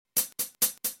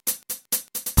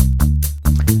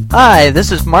Hi,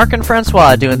 this is Mark and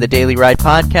Francois doing the Daily Ride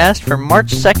podcast for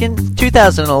March 2nd,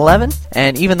 2011.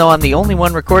 And even though I'm the only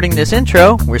one recording this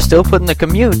intro, we're still putting the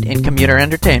commute in commuter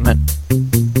entertainment.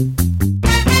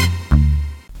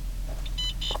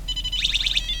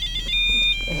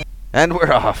 And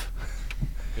we're off.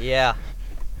 Yeah.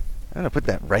 I'm going to put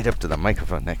that right up to the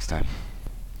microphone next time.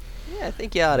 Yeah, I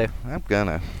think you ought to. I'm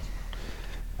gonna.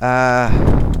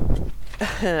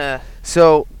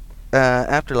 So,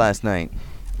 after last night,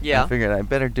 Yeah. I figured I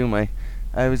better do my...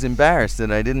 I was embarrassed that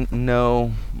I didn't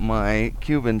know my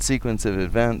Cuban sequence of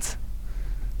events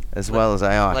as well as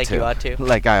I ought like to. you ought to.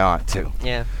 Like I ought to.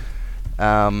 Yeah.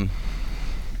 I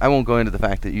won't go into the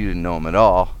fact that you didn't know them at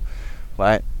all,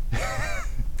 but...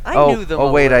 I knew them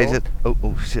Oh, wait, I little. just...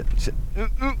 Oh, shit.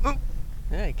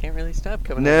 Yeah, I can't really stop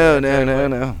coming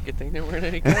No. Good thing there weren't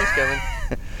any cars coming.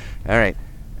 All right.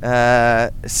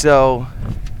 So,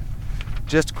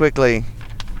 just quickly,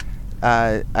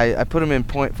 I put them in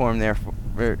point form there.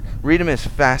 Read them as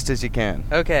fast as you can.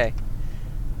 Okay.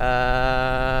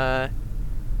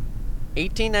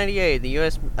 1898, the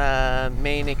U.S.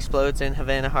 Maine explodes in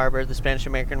Havana Harbor. The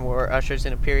Spanish-American War ushers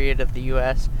in a period of the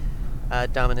U.S.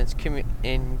 Dominance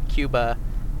in Cuba.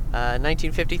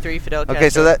 1953, Fidel Castro. Okay,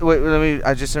 so wait,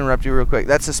 I just interrupt you real quick.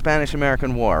 That's the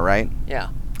Spanish-American War, right? Yeah.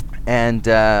 And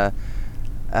I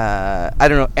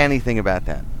don't know anything about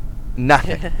that.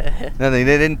 Nothing. Nothing.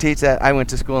 They didn't teach that. I went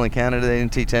to school in Canada. They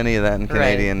didn't teach any of that in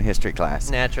Canadian history class.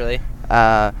 Naturally.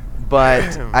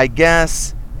 But I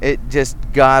guess it just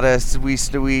got us. We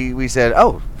said,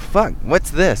 oh, fuck,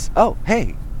 what's this? Oh,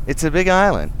 hey, it's a big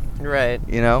island. Right.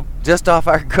 You know, just off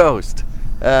our coast.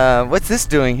 What's this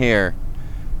doing here?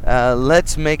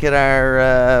 Let's make it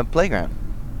our playground.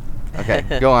 Okay,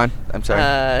 go on. I'm sorry.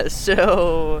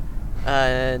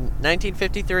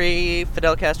 1953,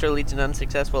 Fidel Castro leads an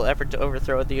unsuccessful effort to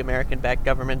overthrow the American-backed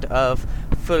government of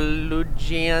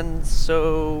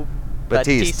Fulgencio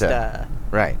Batista.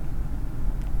 Right.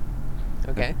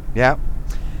 Okay. Yeah.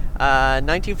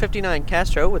 1959,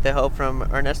 Castro, with the help from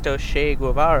Ernesto Che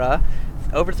Guevara,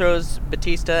 overthrows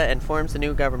Batista and forms the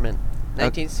new government.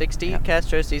 1960, Yeah.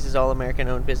 Castro seizes all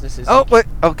American-owned businesses. Oh, but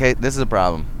okay, this is a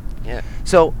problem. Yeah.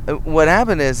 So what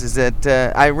happened is that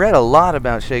I read a lot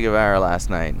about Che Guevara last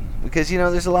night because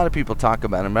there's a lot of people talk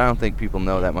about him, but I don't think people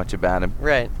know that much about him.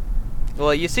 Right.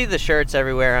 Well, you see the shirts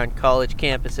everywhere on college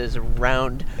campuses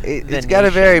around It's got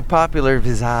a very popular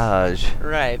visage.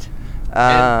 Right.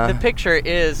 And the picture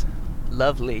is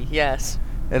lovely, yes.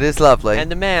 It is lovely.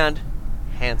 And the man,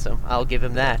 handsome. I'll give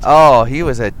him that. Oh, he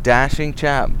was a dashing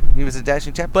chap.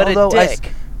 But although a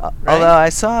dick. Although right? I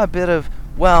saw a bit of,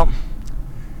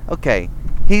 okay,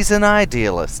 he's an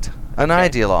idealist, an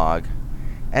ideologue.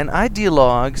 And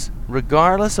ideologues,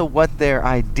 regardless of what their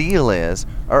ideal is,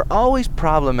 are always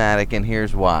problematic, and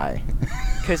here's why.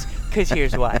 Because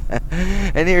here's why.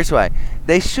 And here's why.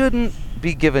 They shouldn't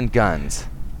be given guns.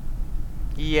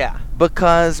 Yeah.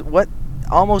 Because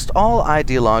almost all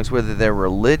ideologues, whether they're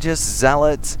religious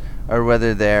zealots or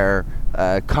whether they're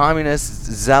communist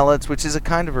zealots, which is a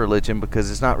kind of religion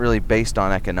because it's not really based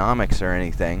on economics or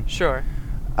anything. Sure.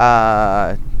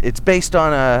 It's based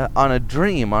on a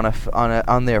dream,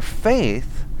 on their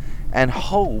faith and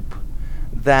hope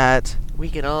that we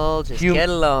can all just get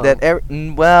along.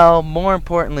 More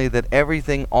importantly, that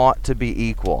everything ought to be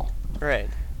equal. Right.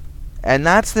 And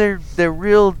that's their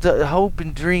real hope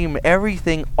and dream.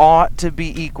 Everything ought to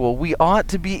be equal. We ought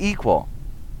to be equal.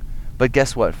 But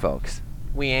guess what, folks?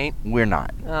 We ain't. We're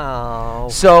not. Oh.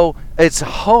 So it's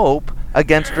hope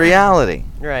against reality.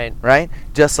 Right. Right?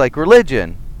 Just like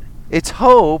religion. It's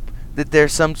hope that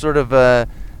there's some sort of a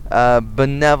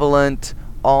benevolent,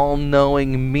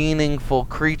 all-knowing, meaningful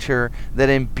creature that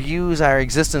imbues our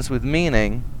existence with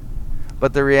meaning.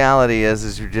 But the reality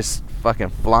is you're just fucking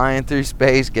flying through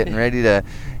space, getting ready to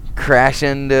crash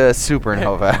into a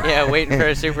supernova. Yeah, waiting for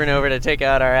a supernova to take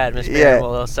out our atmosphere. Yeah, and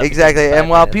we'll suffocate exactly. in 5 And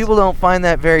while minutes. people don't find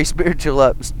that very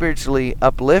spiritually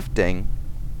uplifting,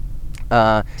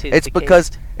 it's because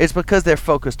they're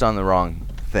focused on the wrong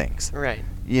things. Right.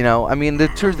 The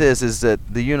truth is that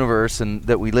the universe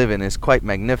that we live in is quite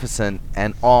magnificent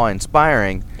and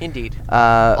awe-inspiring. Indeed.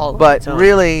 But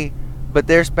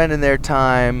they're spending their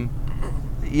time.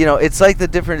 It's like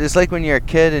it's like when you're a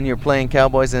kid and you're playing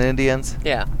Cowboys and Indians.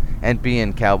 Yeah. And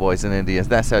being Cowboys and Indians.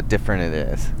 That's how different it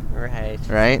is. Right.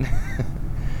 Right?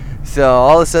 So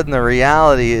all of a sudden the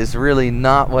reality is really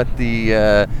not what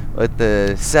the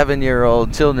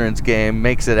 7-year-old children's game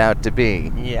makes it out to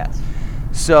be. Yes.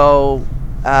 So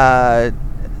it's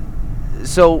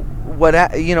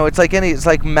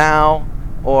like Mao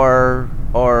or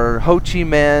Ho Chi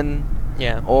Minh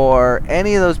Yeah. or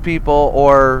any of those people,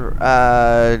 or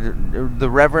the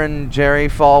Reverend Jerry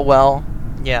Falwell,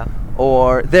 Yeah.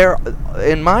 or they're,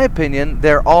 in my opinion,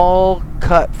 they're all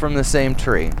cut from the same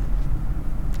tree.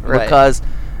 Right. Because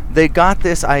they got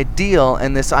this ideal,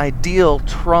 and this ideal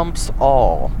trumps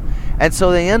all. And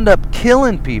so they end up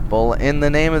killing people in the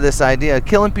name of this idea,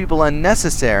 killing people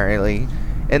unnecessarily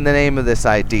in the name of this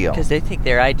ideal. Because they think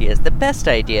their idea is the best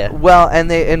idea. Well,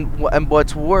 and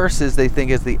what's worse is they think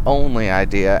it's the only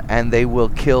idea, and they will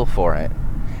kill for it.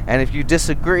 And if you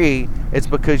disagree, it's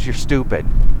because you're stupid.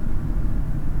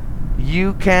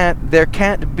 There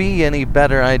can't be any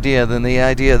better idea than the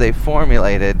idea they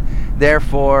formulated.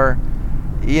 Therefore,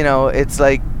 it's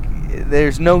like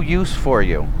there's no use for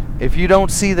you. If you don't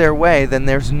see their way, then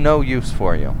there's no use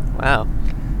for you. Wow.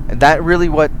 And that really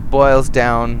what boils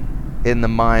down in the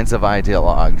minds of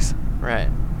ideologues. Right.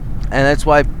 And that's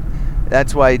why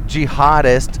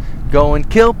jihadists go and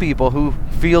kill people who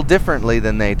feel differently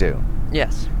than they do.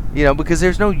 Yes. Because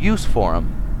there's no use for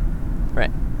them.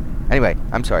 Right. Anyway,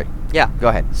 I'm sorry. Yeah. Go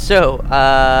ahead. So,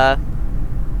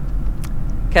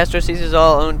 Castro seizes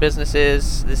all owned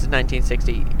businesses. This is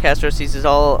 1960. Castro seizes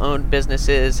all owned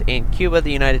businesses in Cuba.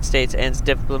 The United States ends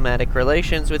diplomatic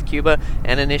relations with Cuba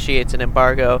and initiates an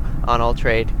embargo on all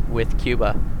trade with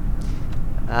Cuba.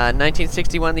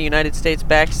 1961, the United States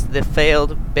backs the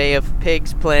failed Bay of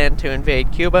Pigs plan to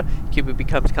invade Cuba. Cuba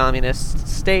becomes a communist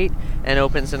state and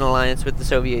opens an alliance with the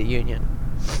Soviet Union.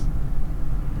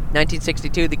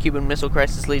 1962, the Cuban Missile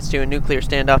Crisis leads to a nuclear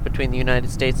standoff between the United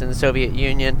States and the Soviet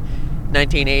Union.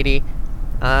 1980,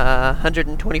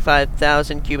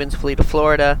 125,000 Cubans flee to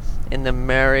Florida in the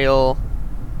Mariel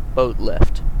boat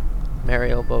lift.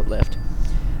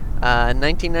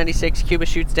 1996, Cuba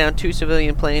shoots down 2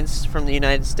 civilian planes from the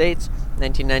United States.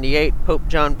 1998, Pope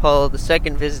John Paul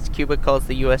II visits Cuba, calls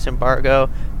the U.S. embargo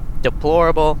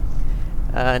deplorable.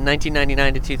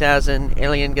 1999 to 2000,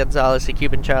 Elian Gonzalez, a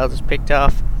Cuban child, is picked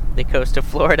off the coast of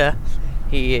Florida.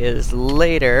 He is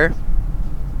later,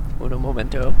 un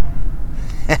momento,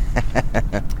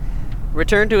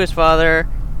 returned to his father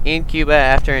in Cuba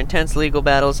after intense legal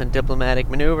battles and diplomatic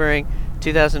maneuvering.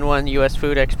 2001, U.S.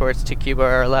 food exports to Cuba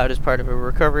are allowed as part of a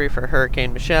recovery for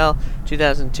Hurricane Michelle.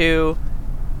 2002,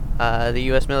 the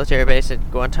U.S. military base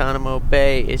at Guantanamo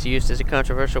Bay is used as a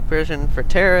controversial prison for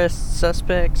terrorist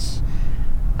suspects.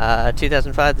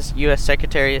 2005, the U.S.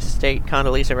 Secretary of State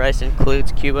Condoleezza Rice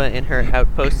includes Cuba in her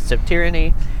outposts of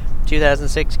tyranny.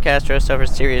 2006, Castro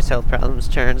suffers serious health problems,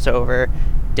 turns over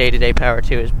day-to-day power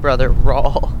to his brother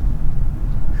Raul.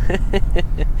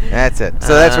 That's it.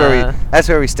 So that's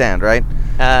where we stand, right?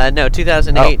 No,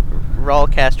 2008,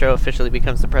 Raul Castro officially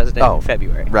becomes the president in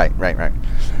February. Right.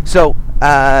 So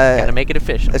gotta make it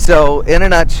official. So in a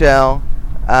nutshell,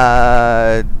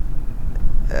 the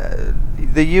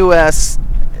U.S.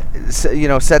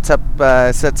 sets up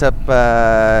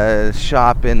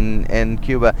shop in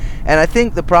Cuba, and I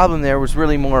think the problem there was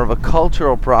really more of a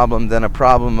cultural problem than a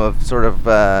problem of sort of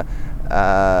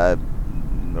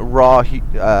raw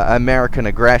American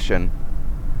aggression.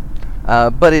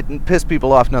 But it pissed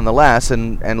people off nonetheless,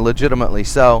 and legitimately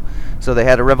so. So they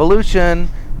had a revolution.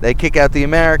 They kick out the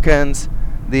Americans.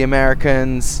 The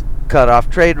Americans cut off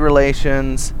trade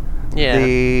relations. Yeah.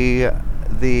 They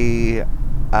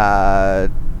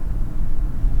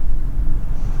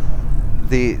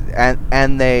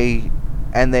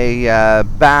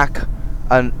back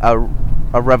a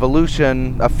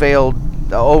revolution, a failed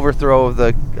overthrow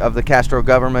of the Castro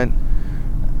government.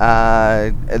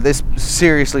 This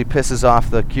seriously pisses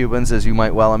off the Cubans, as you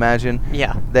might well imagine.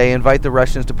 Yeah. They invite the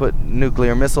Russians to put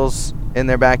nuclear missiles in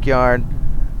their backyard.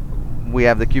 We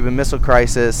have the Cuban Missile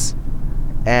Crisis,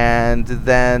 and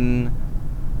then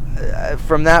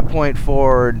from that point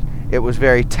forward, it was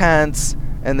very tense,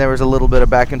 and there was a little bit of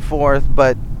back and forth,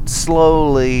 but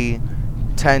slowly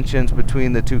tensions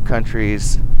between the two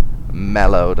countries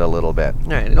mellowed a little bit.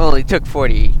 Right. It only took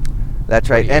 40. That's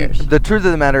right. And the truth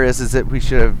of the matter is that we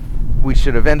should have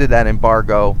ended that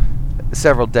embargo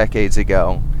several decades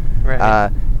ago.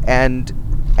 Right.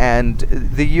 And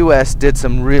the U.S. did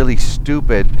some really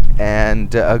stupid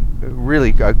and really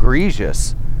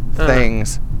egregious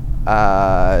things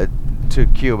to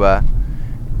Cuba,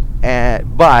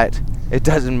 but it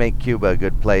doesn't make Cuba a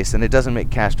good place, and it doesn't make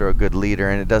Castro a good leader,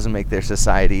 and it doesn't make their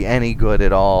society any good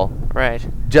at all. Right.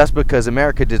 Just because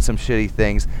America did some shitty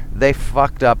things, they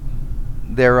fucked up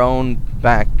their own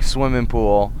back swimming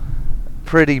pool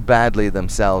pretty badly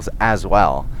themselves as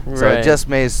well. Right. So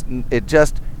it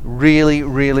just really,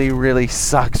 really, really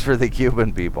sucks for the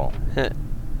Cuban people.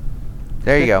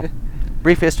 There you go.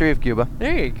 Brief history of Cuba.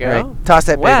 There you go. Right. Toss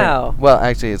that Wow. paper. Well,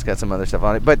 actually, it's got some other stuff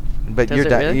on it, but Does you're it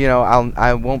done. really? You know,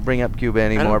 I won't bring up Cuba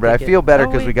anymore. But I think it- feel better oh,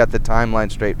 because we wait. got the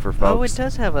timeline straight for folks. Oh, it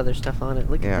does have other stuff on it.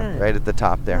 Look Yeah, at that. right at the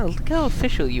top there. Oh, look how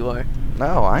official you are.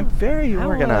 No, I'm very How,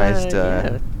 organized.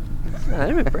 yeah.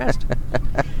 I'm impressed.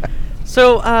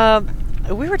 So,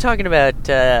 we were talking about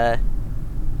the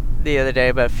other day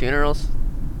about funerals,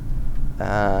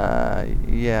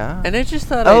 Yeah. and I just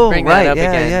thought Oh, I'd bring right, that up yeah,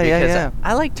 again yeah, yeah, because yeah.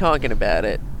 I like talking about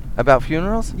it. About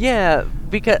funerals? Yeah,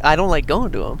 because I don't like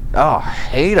going to them. Oh,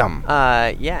 hate them.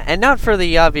 Yeah, and not for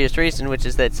the obvious reason, which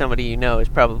is that somebody you know has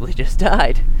probably just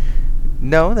died.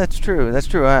 No, that's true. That's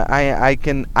true. I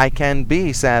can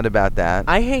be sad about that.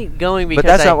 I hate going because But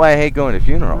that's not why I hate going to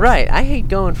funerals. Right, I hate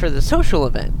going for the social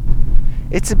event.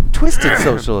 It's a twisted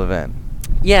social event.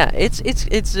 Yeah, it's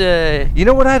You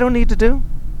know what I don't need to do?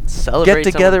 celebrate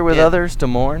Get together someone. with Yeah. others to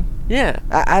mourn. Yeah.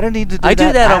 I don't need to do I that.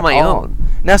 do that on at my all. own.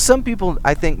 Now, some people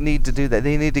I think need to do that.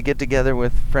 They need to get together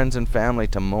with friends and family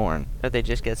to mourn. Or they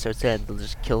just get so sad they'll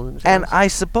just kill themselves. And I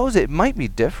suppose it might be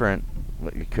different.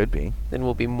 Well, it could be. Then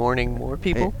we'll be mourning more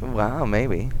people. Well,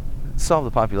 maybe. Solve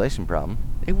the population problem.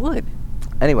 It would.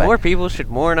 Anyway. More people should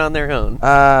mourn on their own.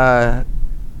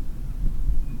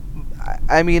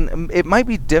 I mean, it might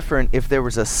be different if there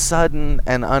was a sudden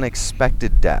and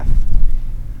unexpected death.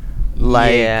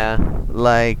 Yeah.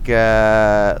 Like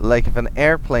if an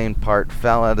airplane part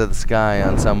fell out of the sky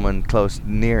on someone close,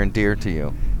 near and dear to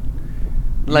you.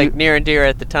 Like You- near and dear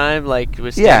at the time, like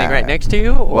was standing Yeah. right next to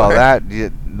you? Or?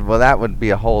 Well, that would be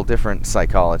a whole different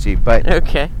psychology. But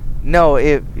Okay. no,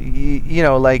 you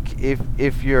know, like if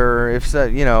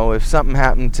something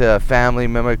happened to a family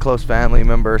member, a close family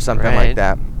member, or something Right. like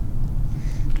that.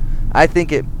 I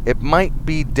think it might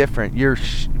be different.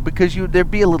 Because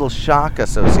there'd be a little shock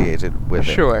associated with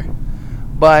it. Sure.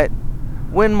 But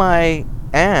when my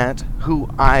aunt, who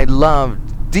I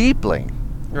loved deeply,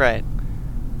 Right.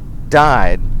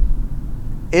 died,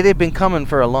 it had been coming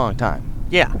for a long time.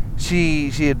 Yeah. She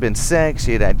had been sick.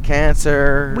 She had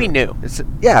cancer. We knew.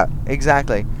 Yeah,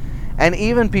 exactly. And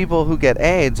even people who get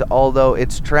AIDS, although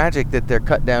it's tragic that they're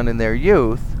cut down in their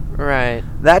youth, Right.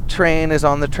 that train is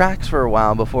on the tracks for a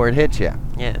while before it hits you.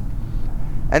 Yeah.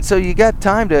 And so you got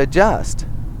time to adjust.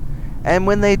 And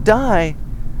when they die,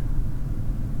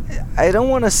 I don't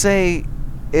want to say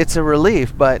it's a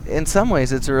relief, but in some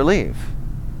ways it's a relief.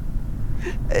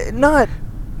 Not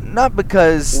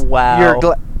because Wow.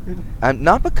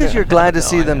 not because you're glad to No,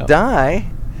 see I them know. die,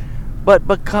 but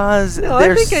because No,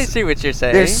 I think I see what you're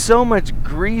saying. there's so much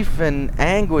grief and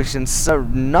anguish and so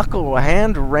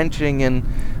hand wrenching and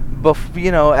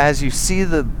as you see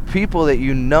the people that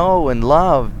you know and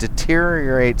love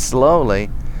deteriorate slowly.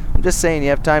 I'm just saying you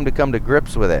have time to come to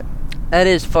grips with it. That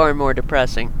is far more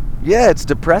depressing. Yeah, it's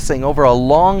depressing over a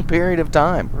long period of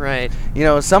time. Right.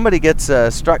 Somebody gets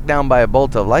struck down by a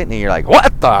bolt of lightning, you're like,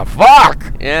 what the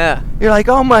fuck? Yeah. You're like,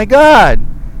 oh my god.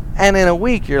 And in a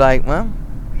week, you're like, well,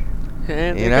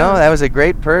 And that was a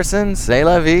great person, c'est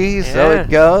la vie, so Yeah. it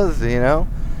goes, well,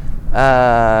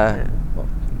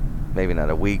 maybe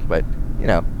not a week, but,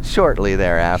 shortly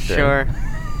thereafter. Sure.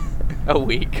 A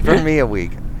week. For me, a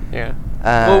week. Yeah.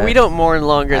 Well, we don't mourn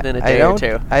longer than a day or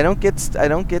two. I won't get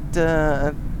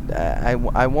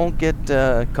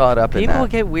caught up in People that.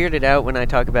 get weirded out when I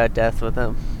talk about death with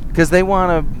them. Because they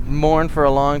want to mourn for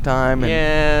a long time. And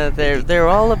Yeah, they're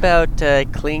all about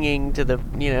clinging to the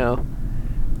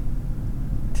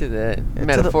to the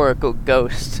metaphorical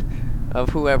ghost of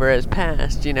whoever has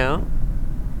passed.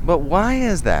 But why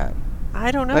is that?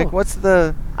 I don't know. Like, what's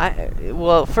the...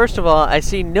 Well, first of all, I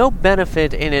see no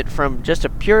benefit in it from just a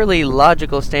purely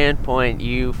logical standpoint.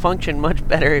 You function much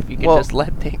better if you can just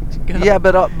let things go. Yeah,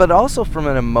 but also from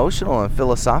an emotional and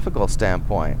philosophical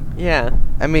standpoint. Yeah.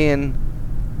 I mean,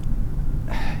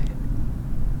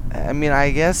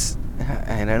 I guess,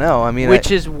 I don't know.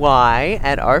 Which is why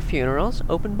at our funerals,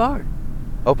 open bar.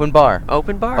 Open bar.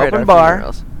 Open bar Open at our bar.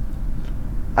 funerals.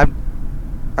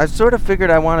 I sort of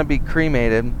figured I want to be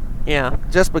cremated Yeah.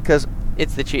 just because,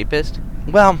 It's the cheapest.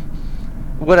 well,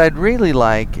 what I'd really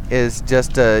like is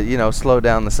just to, slow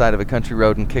down the side of a country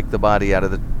road and kick the body out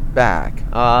of the back.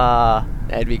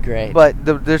 That'd be great. But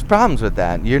there's problems with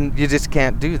that. You just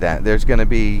can't do that. There's going to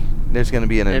be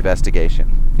an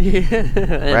investigation. Yeah,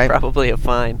 and Right? probably a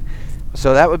fine.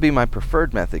 So that would be my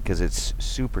preferred method because it's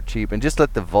super cheap, and just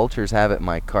let the vultures have it in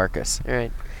my carcass. All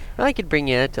right. Well, I could bring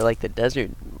you out to like the desert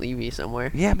and leave you somewhere.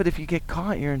 Yeah, but if you get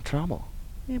caught, you're in trouble.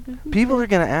 Yeah, but who People cares? are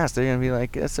gonna ask. They're gonna be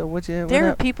like, "So what you?" There are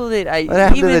what, people that what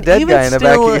happened to the dead guy in the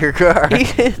back of your car?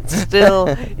 Even still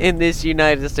in this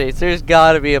United States, there's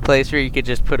got to be a place where you could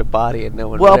just put a body and no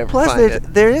one would Well, ever plus find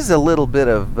it. there is a little bit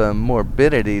of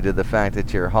morbidity to the fact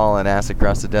that you're hauling ass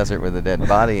across the desert with a dead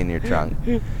body in your trunk.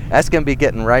 That's gonna be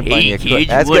getting ripe on you quick.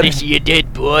 That's gonna see a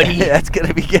dead body? that's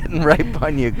gonna be getting ripe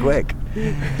on you quick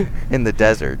in the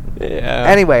desert. Yeah.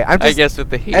 Anyway, I'm I just. guess with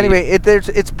the heat. Anyway,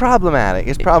 it's problematic.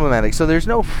 It's problematic. So there's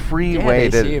no free yeah, way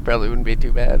AC, to. it probably wouldn't be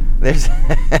too bad. There's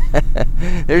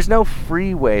there's no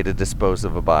free way to dispose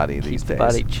of a body these Keep the days.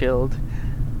 body chilled.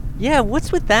 Yeah,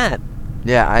 what's with that?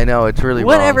 Yeah, I know it's really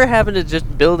Whatever wrong. happened to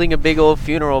just building a big old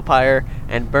funeral pyre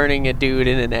and burning a dude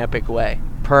in an epic way?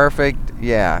 Perfect.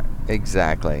 Yeah,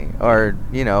 exactly. Or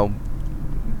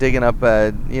digging up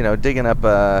a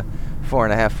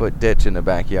 4.5 foot ditch in the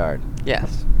backyard.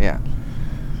 Yes. Yeah.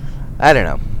 I don't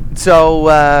know.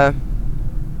 So,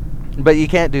 but you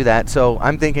can't do that. So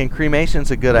I'm thinking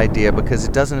cremation's a good idea because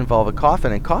it doesn't involve a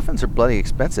coffin, and coffins are bloody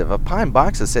expensive. A pine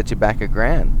box will set you back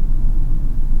 $1,000.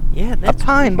 Yeah, A that's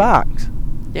pine weird. box,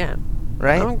 Yeah.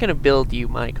 right? I'm gonna build you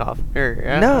my coffin.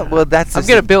 No, well that's I'm just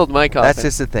gonna build my coffin. That's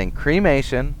just the thing.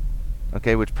 Cremation,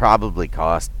 okay, which probably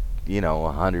cost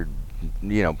 $100,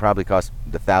 probably cost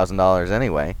 $1,000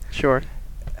 anyway, Sure.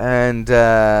 and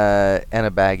a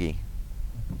baggie.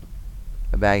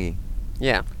 A baggie.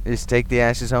 Yeah. Just take the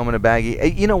ashes home in a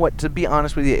baggie. You know what? To be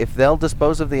honest with you, if they'll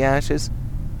dispose of the ashes,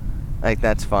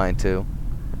 that's fine too.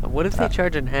 What if they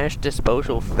charge an ash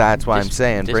disposal? That's why I'm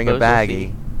saying bring a disposal baggie.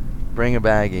 fee? Bring a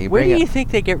baggie. Where bring do you think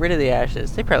they get rid of the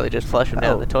ashes? They probably just flush them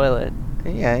down Oh. the toilet.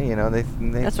 Yeah, they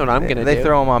That's what I'm gonna They do.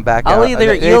 throw them on back. I'll out.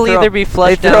 either- They you'll throw- either be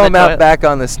flushed They down throw the them out toilet- back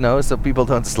on the snow so people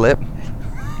don't slip.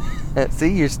 See,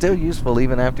 you're still useful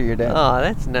even after you're dead. Oh,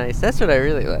 that's nice. That's what I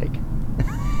really like.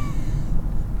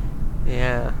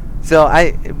 Yeah. So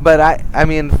I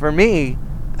mean, for me,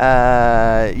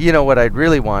 what I'd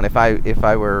really want if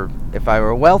I were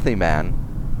a wealthy man,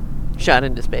 Shot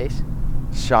into space.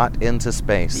 shot into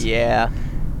space. Yeah.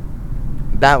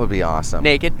 That would be awesome.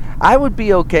 Naked. I would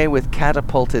be okay with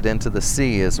catapulted into the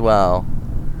sea as well.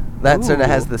 That sort of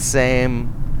has Ooh. the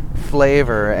same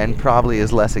flavor and probably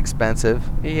is less expensive.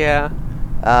 Yeah.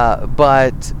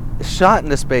 But shot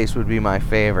into space would be my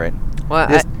favorite. Well,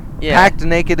 Just yeah. packed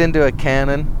naked into a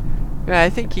cannon Yeah, I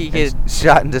think he could. and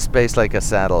shot into space like a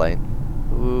satellite.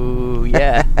 Ooh,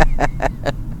 yeah. That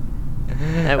would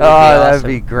be That'd awesome.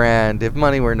 be grand if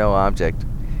money were no object.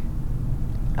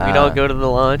 We'd all go to the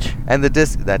launch. And the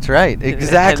disc. That's right.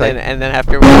 Exactly. And then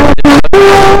afterwards.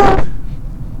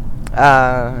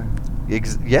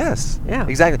 Yes. Yeah.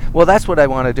 Exactly. Well, that's what I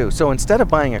want to do. So instead of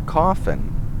buying a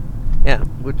coffin, Yeah.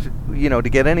 which to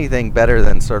get anything better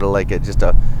than sort of like just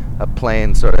a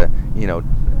plain sort of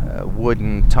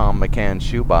wooden Tom McCann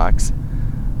shoebox.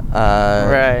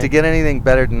 Right. To get anything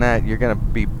better than that, you're gonna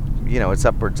be, it's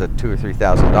upwards of $2,000 or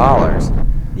 $3,000.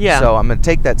 Yeah. So I'm gonna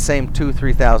take that same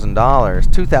 $2,000,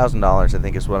 $2,000 I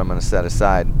think is what I'm gonna set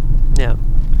aside, Yeah.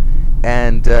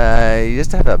 and you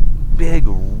just have a big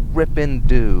ripping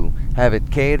do. Have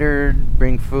it catered,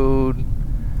 bring food,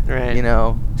 Right.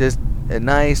 just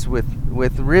nice with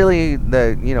really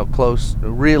the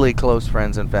really close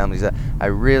friends and families that I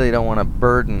really don't want to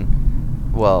burden.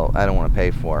 Well, I don't want to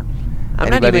pay for. I'm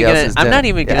not anybody even else's gonna. I'm not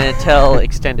dinner. even Yeah. gonna tell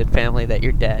extended family that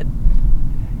you're dead.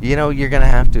 You're gonna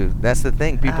have to. That's the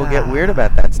thing. People get weird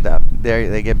about that stuff.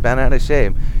 They get bent out of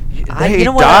shape. They you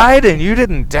know what? died and you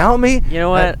didn't tell me. You know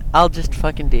what? I'll just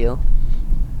fucking deal.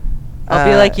 I'll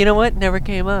be like, you know what? Never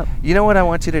came up. You know what I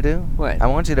want you to do? What? I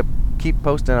want you to keep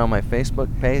posting on my Facebook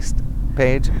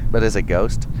page, but as a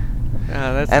ghost.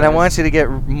 Oh, that's And I nice. want you to get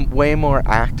way more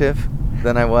active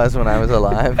than I was when I was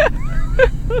alive.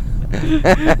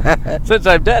 Since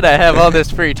I'm dead, I have all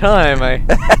this free time. I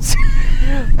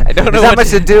don't know There's what not much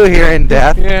to do here in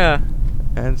death. Yeah.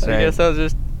 That's I right. guess I'll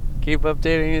just keep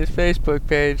updating his Facebook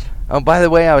page. Oh, by the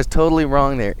way, I was totally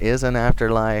wrong. There is an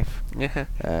afterlife.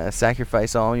 Yeah.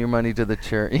 Sacrifice all your money to the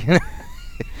church.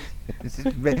 Just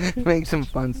make some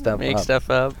fun stuff Make up. stuff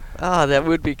up. Oh, that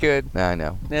would be good. I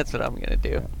know. That's what I'm gonna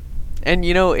do. And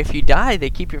if you die, they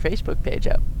keep your Facebook page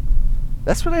up.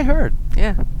 That's what I heard.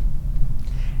 Yeah.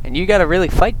 And you gotta really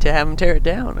fight to have them tear it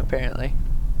down, apparently.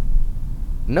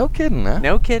 No kidding, huh?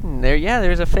 No kidding.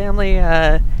 There's a family,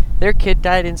 their kid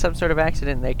died in some sort of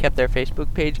accident and they kept their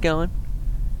Facebook page going.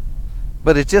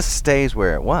 But it just stays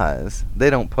where it was. They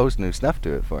don't post new stuff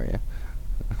to it for you.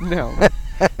 No.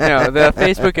 No, the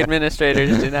Facebook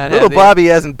administrators do not have Little the- Bobby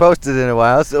hasn't posted in a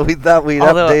while, so we thought we'd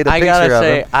Although, update a I picture gotta of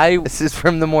say, him. This is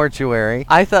from the mortuary.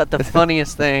 I thought the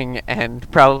funniest thing, and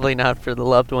probably not for the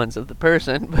loved ones of the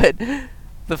person, but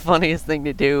the funniest thing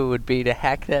to do would be to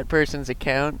hack that person's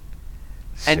account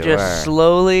and Sure. just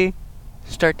slowly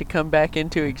start to come back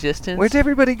into existence. Where'd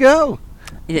everybody go?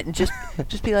 Yeah, and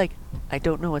just be like, I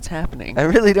don't know what's happening. I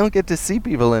really don't get to see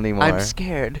people anymore. I'm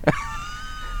scared.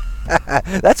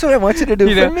 That's what I want you to do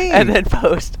You know, for me. and then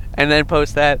post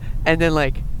that, and then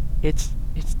like, it's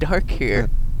dark here.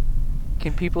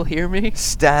 Can people hear me?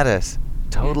 Status.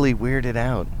 Totally weirded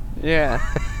out. Yeah.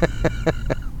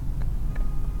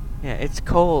 Yeah, it's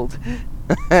cold.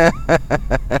 Yeah,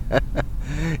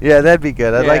 that'd be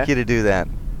good. I'd Yeah. like you to do that.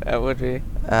 That would be.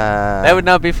 That would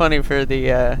not be funny for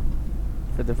the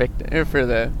victim, for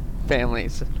the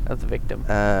families of the victim.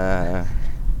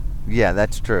 Yeah,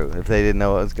 that's true. If they didn't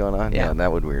know what was going on, Yeah. yeah,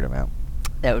 that would weird them out.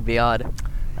 That would be odd.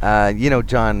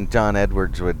 John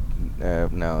Edwards would.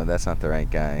 No, that's not the right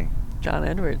guy. John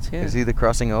Edwards, yeah. Is he the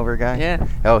crossing over guy? Yeah.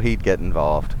 Oh, he'd get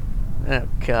involved. Oh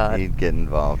God. He'd get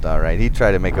involved. All right. He'd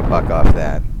try to make a buck off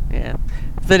that. Yeah.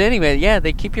 But anyway, yeah,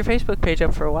 they keep your Facebook page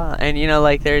up for a while. And,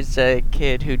 like, there's a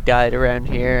kid who died around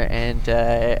here, and,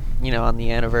 on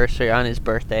the anniversary, on his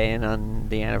birthday, and on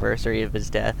the anniversary of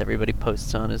his death, everybody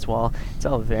posts on his wall. It's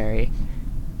all very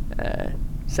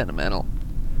sentimental.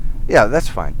 Yeah, that's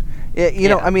fine. Yeah, you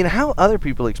know, Yeah. I mean, how other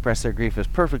people express their grief is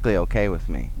perfectly okay with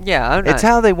me. Yeah, I'm not... It's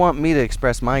how they want me to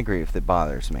express my grief that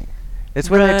bothers me. It's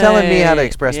when they're telling me how to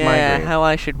express my Yeah, grief. how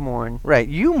I should mourn. Right.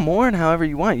 You mourn however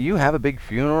you want. You have a big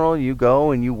funeral. You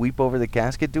go and you weep over the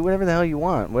casket. Do whatever the hell you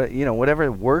want.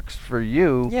 Whatever works for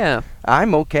you. Yeah.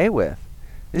 I'm okay with.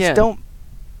 Just Yeah.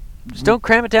 Don't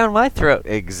cram it down my throat.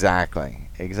 Exactly.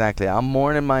 I'll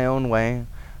mourn in my own way.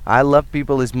 I love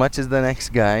people as much as the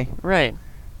next guy. Right.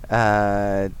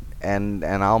 And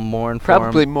I'll mourn for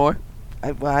Probably him. more.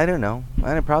 I don't know.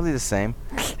 Probably the same.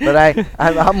 But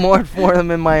I'll mourn for them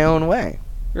in my own way.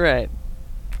 Right.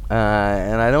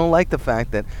 And I don't like the fact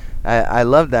that I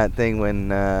love that thing when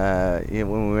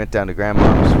we went down to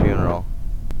Grandma's funeral,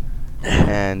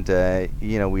 and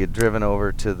we had driven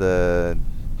over to the,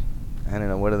 I don't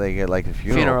know, what do they get, like a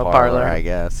funeral parlor, I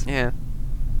guess. Yeah.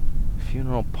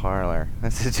 Funeral parlor.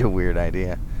 That's such a weird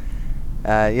idea.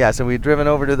 So we'd driven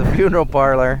over to the funeral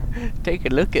parlor. Take a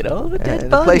look at all the dead To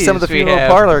bodies play some of the we funeral have.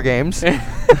 parlor games.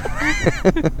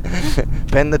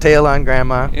 Pin the tail on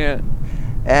Grandma. Yeah.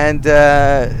 And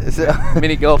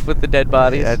Mini golf with the dead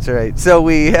bodies. That's right. So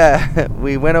we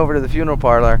went over to the funeral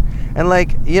parlor, and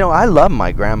I love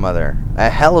my grandmother a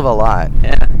hell of a lot.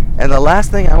 Yeah. And the last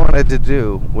thing I wanted to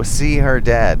do was see her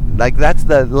dead. Like, that's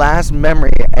the last memory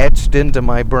etched into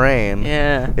my brain.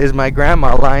 Yeah. Is my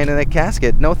grandma lying in a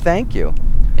casket. No, thank you.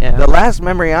 Yeah. The last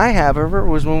memory I have of her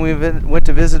was when we went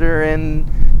to visit her in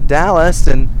Dallas,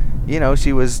 and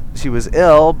she was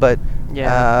ill, but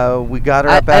Yeah. we got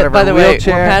her up out of by her the way,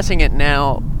 wheelchair. we're passing it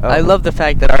now. Oh. I love the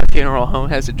fact that our funeral home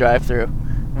has a drive-through.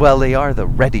 Well, they are the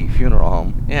Ready Funeral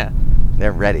Home. Yeah.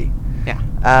 They're ready. Yeah.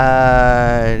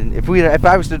 If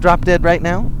I was to drop dead right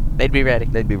now, They'd be ready.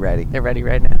 they'd be ready. They're ready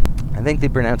right now. I think they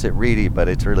pronounce it Reedy, but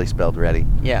it's really spelled ready.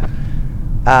 Yeah.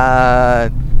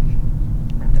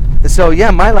 So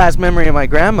yeah, my last memory of my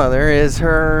grandmother is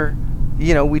her.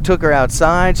 We took her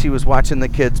outside. She was watching the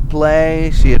kids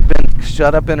play. She had been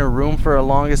shut up in her room for the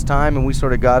longest time, and we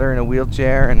sort of got her in a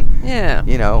wheelchair and, Yeah.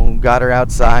 got her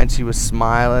outside. She was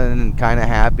smiling and kind of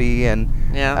happy, and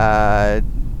Yeah.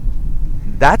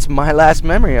 that's my last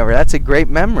memory of her. That's a great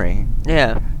memory.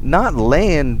 Yeah. Not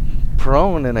laying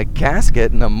prone in a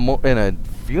casket in a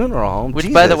funeral home.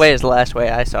 Which, by the Jesus. way, is the last way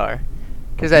I saw her.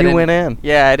 Cause You went in.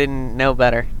 Yeah, I didn't know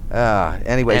better.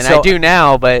 Anyway, And so I do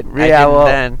now, but I didn't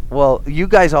then. Well, you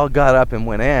guys all got up and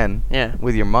went in. Yeah.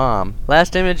 With your mom.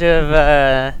 Last image of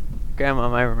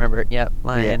Grandma, I remember. Yep,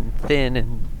 lying thin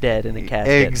and dead in a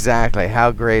casket. Exactly.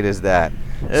 How great is that?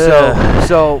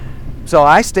 Ugh. So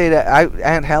I stayed at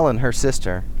Aunt Helen, her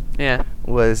sister, Yeah.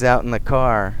 was out in the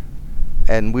car,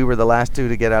 and we were the last two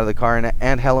to get out of the car. And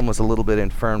Aunt Helen was a little bit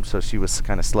infirm, so she was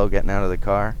kind of slow getting out of the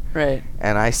car. Right.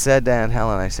 And I said to Aunt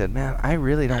Helen, I said, man, I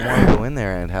really don't want to go in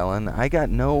there, Aunt Helen. I got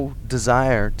no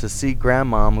desire to see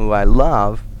Grandmom, who I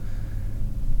love,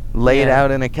 laid Yeah.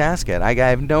 out in a casket.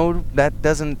 That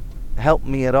doesn't help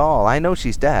me at all. I know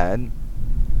she's dead.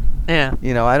 Yeah.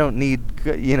 I don't need,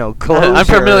 closure. I'm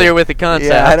familiar with the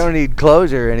concept. Yeah, I don't need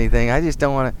closure or anything. I just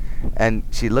don't want to. And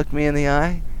she looked me in the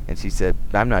eye, and she said,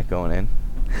 I'm not going in.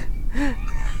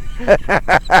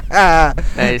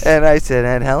 Nice. And I said,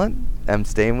 Aunt Helen, I'm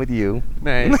staying with you.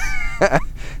 Nice.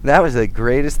 That was the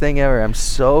greatest thing ever. I'm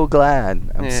so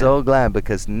glad. I'm Yeah. so glad,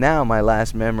 because now my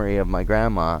last memory of my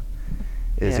grandma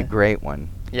is a Yeah. great one.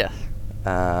 Yes.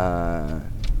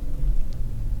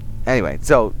 Anyway,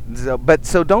 so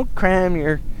don't cram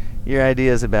your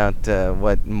ideas about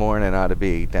what mourning ought to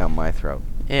be down my throat.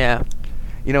 Yeah.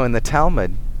 You know, in the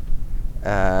Talmud,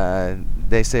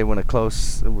 they say when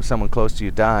someone close to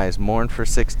you dies, mourn for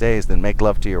 6 days, then make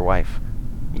love to your wife.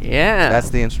 Yeah. That's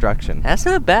the instruction. That's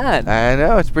not bad. I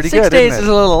know, it's pretty 6 good, days isn't is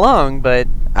it? a little long, but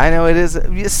I know it is.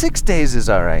 6 days is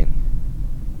all right.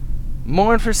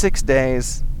 Mourn for 6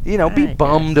 days. You know, be I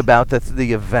bummed guess. about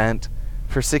the event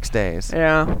for 6 days.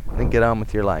 yeah. Then get on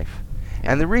with your life.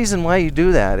 And the reason why you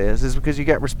do that is because you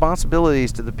got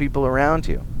responsibilities to the people around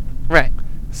you. Right.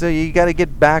 So you got to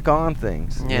get back on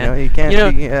things. Yeah. You know, you can't You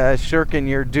know, be shirking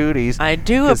your duties. I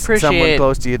do 'cause someone appreciate,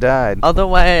 close to you died.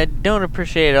 although I don't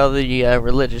appreciate all the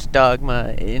religious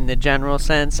dogma in the general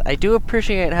sense, I do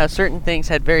appreciate how certain things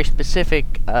had very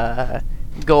specific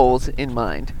goals in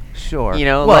mind. Sure. You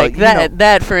know, Well, like you that. know-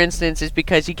 That, for instance, is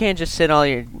because you can't just spend all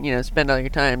your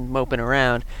time moping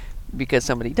around because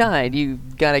somebody died. You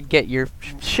gotta get your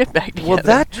shit back together. Well,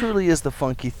 that truly is the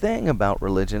funky thing about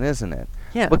religion, isn't it?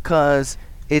 Yeah. Because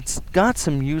it's got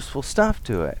some useful stuff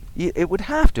to it. It would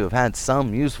have to have had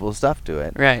some useful stuff to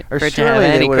it. Right, Or for it to have surely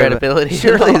they any would have- credibility at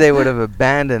Surely all. they would have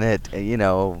abandoned it,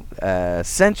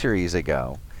 centuries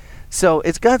ago. So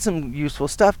it's got some useful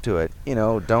stuff to it.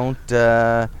 Don't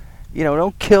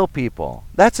kill people.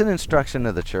 That's an instruction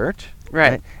of the church.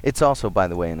 Right. It's also, by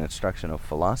the way, an instruction of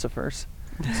philosophers.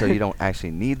 So you don't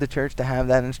actually need the church to have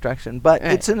that instruction, but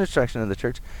Right. it's an instruction of the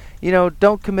church.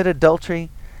 Don't commit adultery.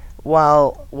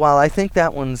 While I think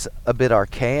that one's a bit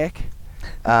archaic,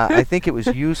 I think it was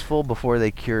useful before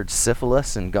they cured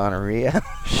syphilis and gonorrhea.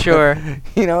 Sure.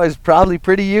 It's probably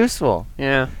pretty useful.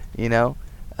 Yeah.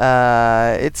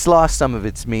 It's lost some of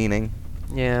its meaning.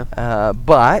 Yeah.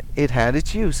 But it had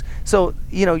its use. So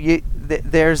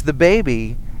there's the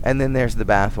baby, and then there's the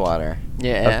bathwater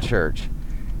Yeah. of church.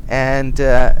 And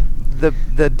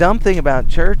the dumb thing about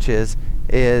church is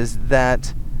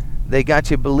that they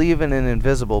got you believing in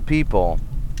invisible people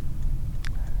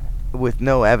with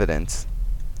no evidence,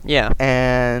 Yeah.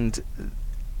 and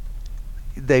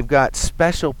they've got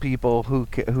special people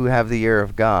who have the ear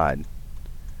of God.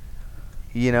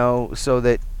 So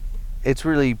that it's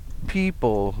really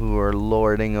people who are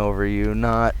lording over you,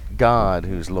 not God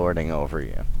who's lording over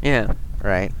you, Yeah.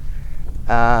 right?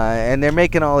 And they're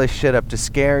making all this shit up to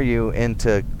scare you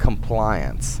into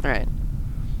compliance, Right.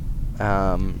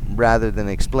 rather than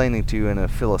explaining to you in a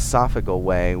philosophical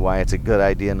way why it's a good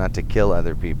idea not to kill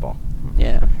other people.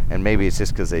 Yeah. And maybe it's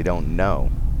just because they don't know.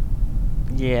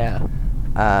 Yeah.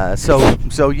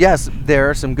 So yes, there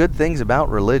are some good things about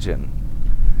religion,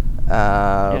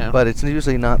 but it's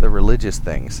usually not the religious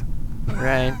things.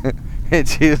 Right.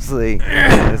 It's usually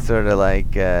sort of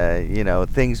like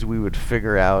things we would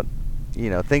figure out,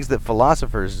 things that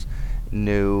philosophers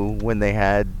knew when they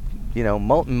had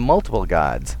multiple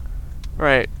gods.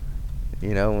 Right.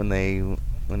 When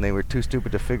they were too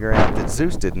stupid to figure out that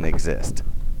Zeus didn't exist.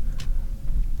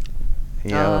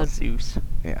 Zeus.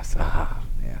 Yes.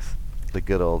 Yes. The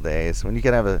good old days when you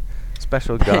could have a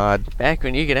special god. Back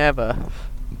when you could have a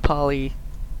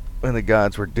When the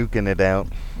gods were duking it out.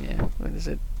 Yeah. What is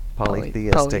it?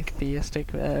 Polytheistic.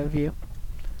 Polytheistic view.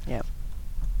 Yeah.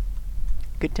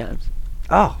 Good times.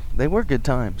 Oh, they were good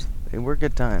times. They were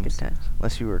good times. Good times.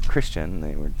 Unless you were a Christian,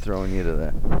 they were throwing you to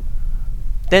the...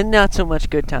 Then not so much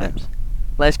good times.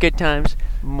 Less good times,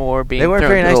 more being They weren't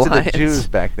thrown very nice the to the lions. Jews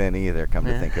back then either, come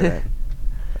to think of it.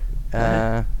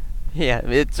 Yeah,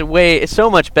 it's so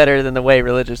much better than the way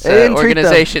religious They didn't treat them-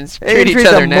 organizations they treat didn't each treat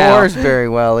other the now. Moors very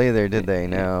well either, did they?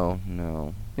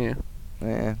 No.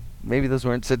 Yeah. Maybe those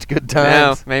weren't such good No,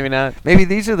 times. maybe not. Maybe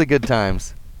these are the good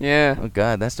times. Yeah. Oh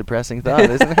God, that's depressing thought,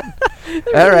 isn't it? It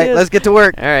All really right, is. let's get to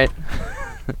work. All right.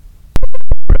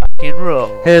 Rock and roll.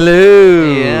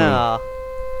 Hello. Yeah.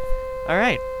 All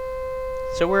right.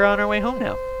 So we're on our way home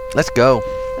now. Let's go.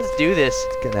 Let's do this.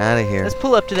 Let's get out of here. Let's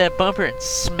pull up to that bumper and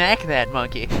smack that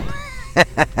monkey.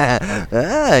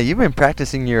 You've been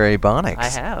practicing your ebonics. I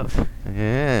have.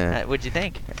 Yeah. What'd you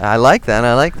think? I like that.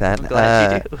 I'm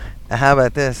glad you do. How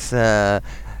about this?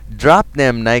 Drop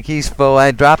them Nikes, fo.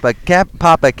 I drop a cap,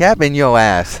 pop a cap in your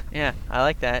ass. Yeah, I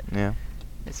like that. Yeah.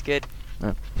 It's good.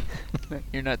 Oh.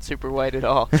 You're not super white at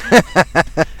all.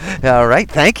 All right.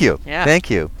 Thank you. Yeah. Thank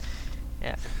you.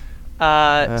 Yeah.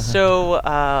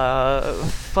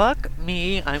 Fuck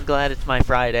me. I'm glad it's my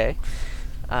Friday.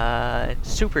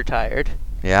 Super tired.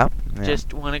 Yeah.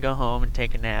 Just want to go home and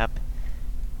take a nap.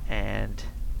 And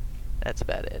that's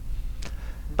about it.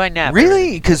 By nap.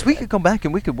 Really? Because we could come back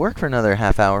and we could work for another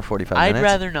half hour, 45 minutes. I'd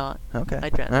rather not. Okay.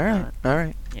 I'd rather All right. not. All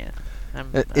right. Yeah.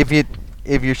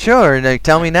 If you're sure,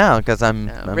 tell me now, because I'm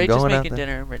Rachel's going out making there.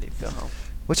 dinner. I'm ready to go home.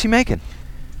 What's she making?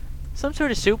 Some sort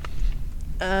of soup.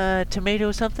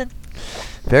 Tomato something.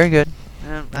 Very good. I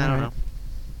don't Alright. know.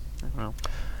 I don't know.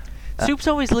 Soups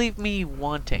always leave me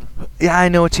wanting. Yeah, I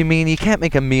know what you mean. You can't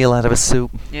make a meal out of a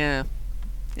soup. Yeah.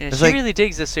 Yeah, It's she like- really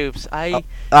digs the soups. I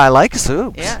like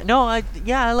soups.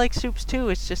 I like soups too.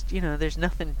 It's just, there's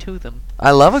nothing to them.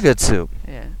 I love a good soup.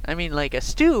 Yeah. I mean, like, a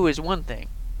stew is one thing.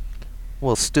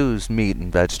 Well, stew's meat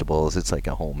and vegetables. It's like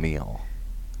a whole meal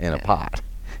in a Yeah. pot.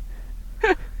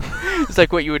 It's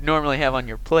like what you would normally have on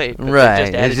your plate. But Right.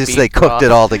 They just added It's just beef they cooked broth.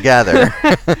 it all together.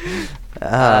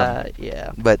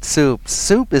 Yeah. But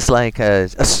soup is like a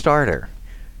starter.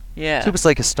 Yeah. Soup is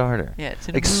like a starter. Yeah, it's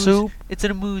an like amuse, soup It's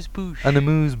an amuse-bouche. and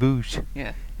amuse-bouche.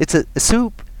 Yeah. It's a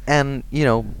soup and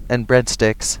and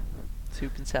breadsticks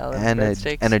Soup and salad and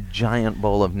breadsticks. a giant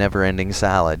bowl of never-ending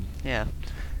salad. Yeah.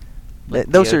 Th- Like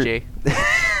those are DOJ.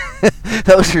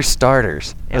 those are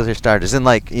starters. Yeah. Those are starters. And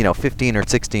 15 or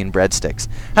 16 breadsticks.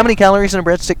 How many calories in a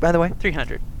breadstick, by the way?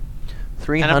 300.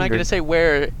 300. And I'm not going to say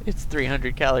where it's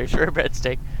 300 calories for a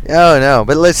breadstick. Oh no,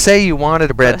 but let's say you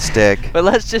wanted a breadstick. But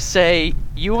let's just say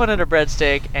you wanted a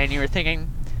breadstick and you were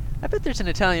thinking, I bet there's an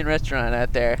Italian restaurant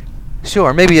out there.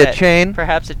 Sure, maybe a that- chain.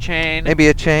 Perhaps a chain. Maybe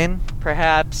a chain.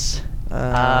 Perhaps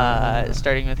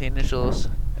starting with the initials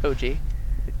OG,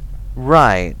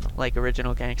 Right. like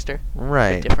Original Gangster. But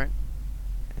Right. different.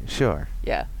 Sure.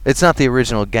 Yeah. It's not the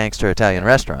original gangster Italian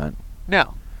restaurant.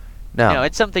 No. No. No,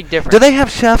 it's something different. Do they have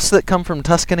chefs that come from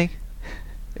Tuscany?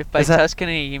 If by is that-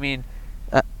 Tuscany you mean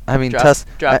I mean,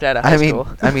 dropped out of high school.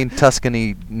 I mean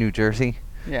Tuscany, New Jersey.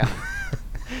 Yeah.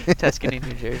 Tuscany,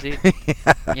 New Jersey.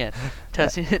 Yeah. Yeah.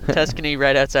 Tuscany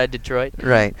right outside Detroit.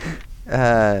 Right.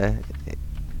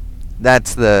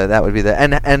 That would be the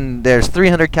and there's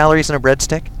 300 calories in a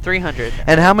breadstick. 300.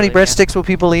 And how many I believe, breadsticks will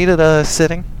people eat at a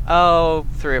sitting? Yeah. Oh,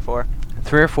 3 or 4.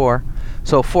 3 or 4.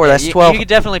 So 4. Yeah, That's you, 12. You could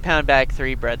definitely pound back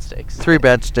 3 breadsticks. 3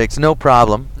 breadsticks, no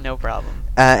problem. No problem.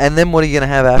 And then what are you gonna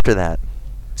have after that?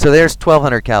 So there's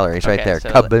 1,200 calories right Okay, there. so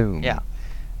Kaboom.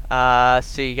 Yeah.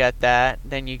 So you got that.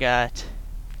 Then you're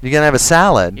You're gonna have a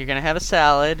salad. gonna have a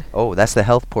salad. Oh, that's the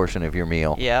health portion of your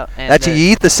meal. Yeah. And That's the,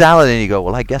 you eat the salad and you go,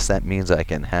 well, I guess that means I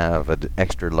can have an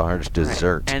extra large right.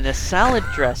 dessert. And the salad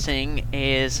dressing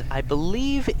is, I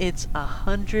believe it's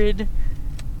 100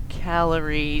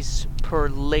 calories per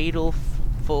ladle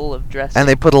full of dressing. And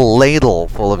they put a ladle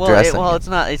full of well, dressing. well, it's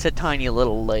not. It's a tiny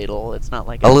little ladle. It's not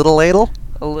like a little ladle?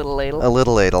 A little ladle. A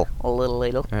little ladle. A little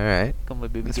ladle. All right. Come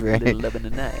with baby, That's give me a right. little 11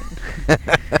 and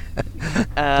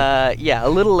 9. Yeah, a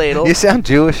little ladle. You sound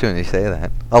Jewish when you say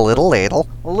that. A little ladle.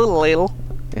 A little ladle.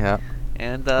 Yeah.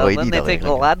 And Oi, then need they a take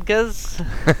ladle. latkes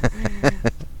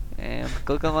and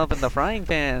cook them up in the frying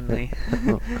pan.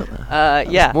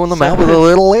 Yeah. Spoon them so- out with a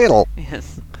little ladle.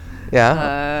 Yes.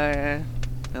 Yeah.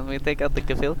 Let me take out the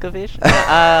gefilte fish.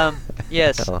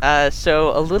 Yes. Oh.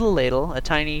 So a little ladle, a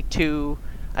tiny 2.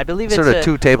 I believe Sort it's of a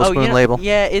 2 tablespoon label.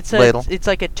 Yeah, it's ladle. it's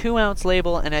like a 2-ounce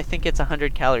label, and I think it's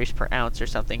 100 calories per ounce or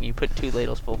something. You put 2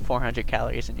 ladles full, 400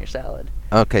 calories in your salad.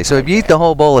 Okay, so if you eat the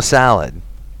whole bowl of salad,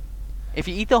 If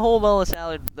you eat the whole bowl of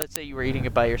salad, let's say you were eating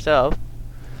it by yourself,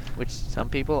 which some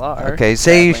people are. okay,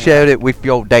 say you sadly. shared it with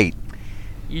your date.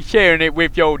 You sharing it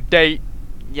with your date.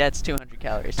 Yeah, it's 200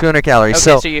 calories. 200 calories. Okay,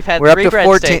 so, so you've had we're 3 up to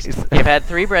 14. breadsticks. You've had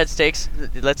 3 breadsticks.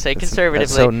 Let's say conservatively.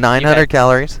 So you've 900 had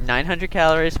calories. 900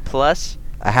 calories plus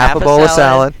A half a bowl of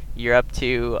salad. You're up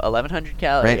to 1,100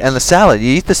 calories. Right, and the salad. You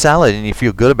eat the salad and you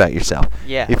feel good about yourself.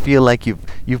 Yeah. You feel like you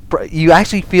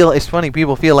actually feel. It's funny.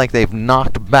 People feel like they've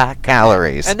knocked back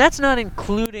calories. And that's not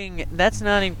including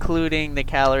the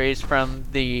calories from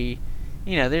the,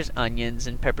 there's onions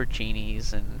and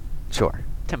pepperoncinis and sure.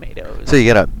 tomatoes. So you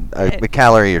get a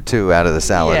calorie or 2 out of the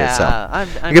salad yeah, itself.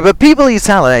 I'm Okay, but people eat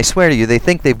salad. I swear to you, they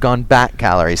think they've gone back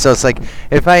calories. So it's like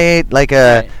if I ate like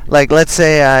let's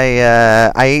say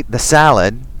I ate the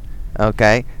salad,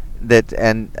 okay, that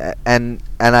and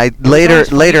I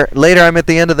later I'm at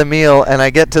the end of the meal and I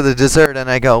get to the dessert and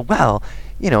I go, well,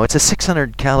 it's a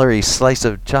 600 calorie slice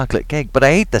of chocolate cake, but I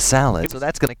ate the salad, so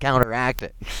that's going to counteract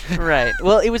it. Right.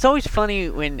 Well, it was always funny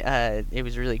when it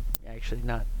was really actually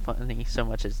not funny so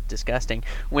much as disgusting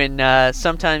when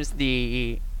sometimes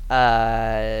the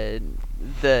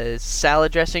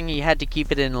salad dressing, you had to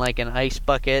keep it in like an ice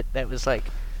bucket that was like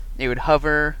it would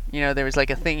hover. There was like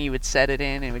a thing you would set it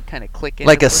in and it would kind of click in.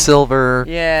 Like a silver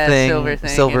thing. Silver thing.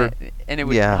 Silver. And it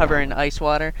would yeah. hover in ice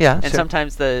water. Yeah, And sure.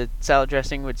 sometimes the salad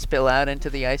dressing would spill out into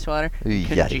the ice water.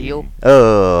 Congeal.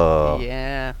 Oh.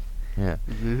 Yeah. Yeah.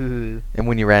 Ooh. And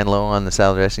when you ran low on the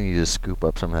salad dressing, you just scoop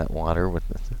up some of that water with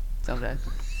the. Sometimes.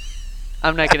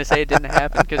 I'm not gonna say it didn't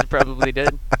happen because it probably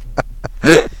did.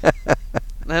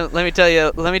 Let me tell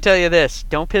you this: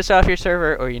 don't piss off your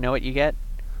server, or you know what you get?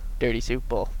 Dirty soup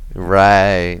bowl.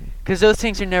 Right. Because those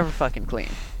things are never fucking clean.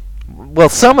 Well,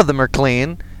 some of them are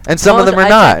clean, And some of them are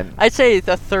not. I'd say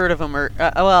a third of them are.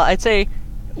 Well, I'd say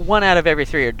 1 out of every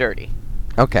 3 are dirty.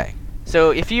 Okay.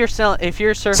 So if you're serving,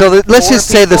 So let's 4 just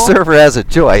say the people- server has a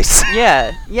choice.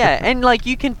 Yeah, and like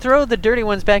you can throw the dirty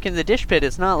ones back in the dish pit.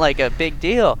 It's not like a big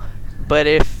deal. But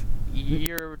if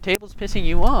your table's pissing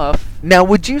you off, Now,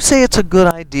 would you say it's a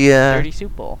good idea dirty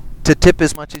soup bowl. to tip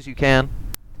as much as you can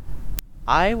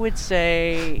I would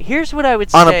say. Here's what I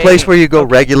would on say. a place where you go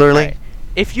Okay, regularly? right.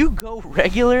 If you go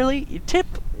regularly, you tip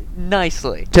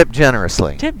nicely. Tip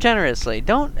generously. Tip generously.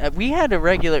 Don't. We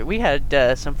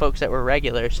had some folks that were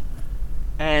regulars,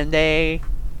 and they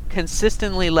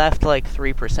consistently left like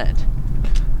 3%.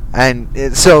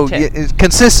 And so Tip.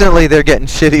 consistently they're getting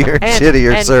shittier and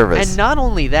shittier service. And not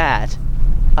only that,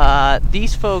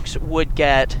 these folks would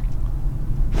get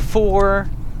four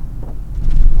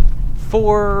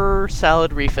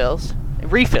salad refills.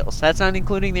 Refills. That's not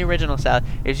including the original salad.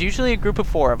 It's usually a group of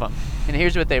 4 of them. And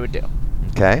here's what they would do.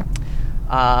 Okay.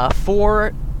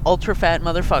 4 ultra fat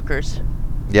motherfuckers.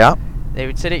 Yeah. They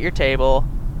would sit at your table.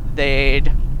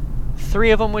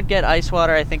 3 of them would get ice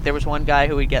water. I think there was one guy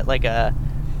who would get like an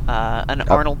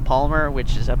Arnold Palmer,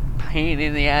 which is a pain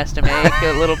in the ass to make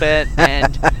a little bit,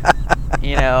 and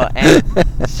and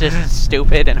it's just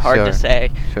stupid and hard to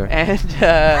say. Sure. And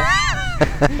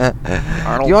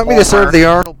Arnold you want me to serve Palmer. the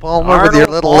Arnold Palmer with your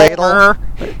Arnold little Palmer.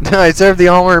 ladle? No, I serve the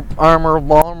Arnold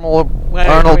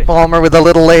Wait. Palmer with a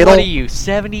little ladle. What are you,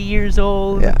 70 years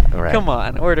old? Yeah, right. Come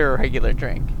on, order a regular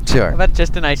drink. Sure. How about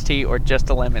just an iced tea or just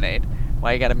a lemonade?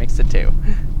 Why you gotta mix the two?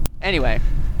 Anyway,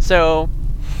 so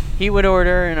he would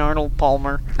order an Arnold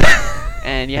Palmer,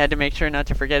 and you had to make sure not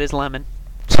to forget his lemon.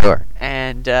 Sure.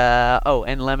 And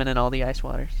and lemon and all the ice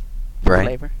waters. For Right.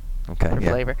 flavor. Okay. For Yeah.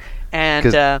 flavor. And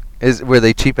Were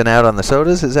they cheaping out on the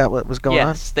sodas? Is that what was going on?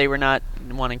 yes, they were not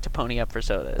wanting to pony up for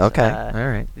sodas. Okay. All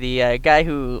right. The guy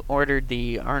who ordered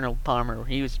the Arnold Palmer,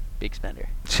 he was a big spender.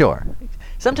 Sure.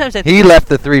 Sometimes I He left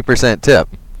the 3% tip.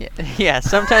 yeah.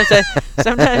 Sometimes I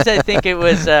think it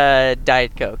was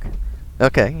Diet Coke.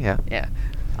 Okay. Yeah. Yeah.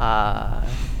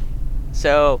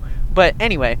 But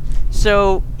anyway,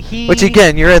 so he. Which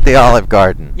again, you're at the Olive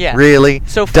Garden. Yeah. Really?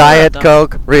 So 4 Diet of them-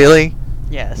 Coke. Really?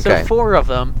 Yeah. So Okay. 4 of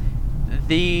them.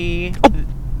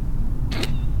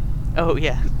 Oh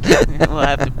yeah.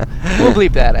 We'll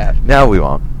bleep that out. No, we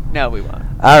won't. No, we won't.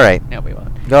 All right. No, we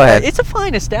won't. Go ahead. It's a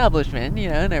fine establishment,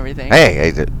 and everything.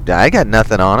 Hey, I got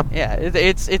nothing on them. Yeah,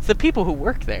 it's the people who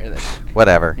work there that,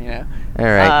 Whatever. All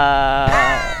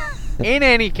right. In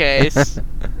any case,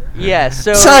 yeah.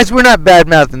 So Besides, we're not bad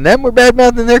mouthing them. We're bad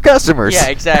mouthing their customers. yeah,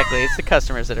 exactly. It's the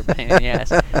customers that are a pain in the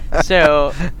ass.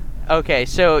 So, okay,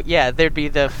 so yeah, there'd be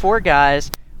the 4 guys.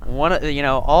 One,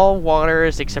 all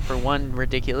waters except for one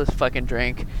ridiculous fucking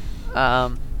drink.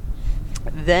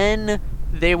 Then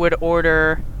they would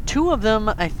order 2 of them.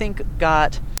 I think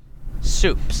got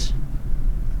soups.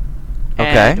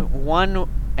 Okay.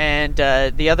 And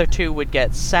the other 2 would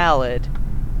get salad.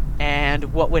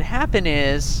 And what would happen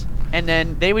is, and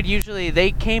then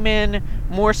they came in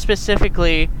more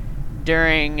specifically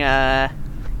during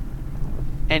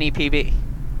NEPB.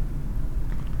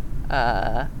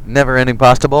 Never ending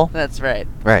pasta bowl? That's right.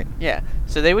 Right. Yeah.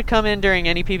 So they would come in during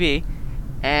NEPB,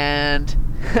 and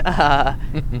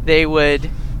they would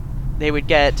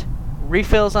get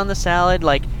refills on the salad,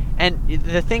 and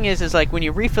the thing is like when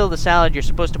you refill the salad, you're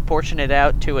supposed to portion it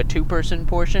out to a 2-person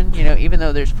portion. Even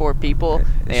though there's 4 people,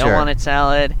 they all Sure. wanted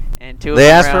salad, and 2 of They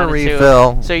them asked were for a on it too.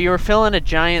 refill. So you were filling a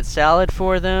giant salad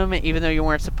for them, even though you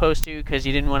weren't supposed to, because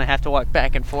you didn't want to have to walk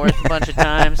back and forth a bunch of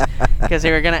times, because they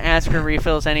were going to ask for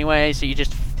refills anyway. So you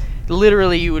just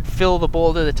literally you would fill the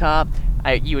bowl to the top.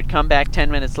 You would come back 10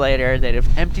 minutes later. They'd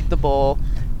have emptied the bowl.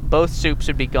 Both soups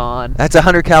would be gone. That's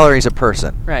 100 calories a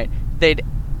person. Right.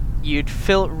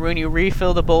 When you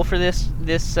refill the bowl for this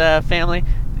family,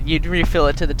 you'd refill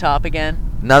it to the top again.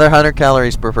 Another 100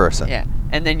 calories per person. Yeah.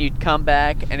 And then you'd come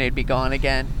back and it'd be gone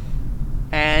again.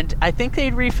 And I think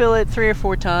they'd refill it 3 or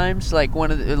 4 times, like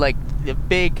one of the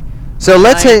big. So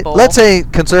let's giant say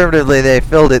bowl. conservatively they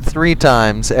filled it 3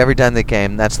 times every time they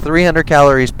came. That's 300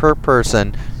 calories per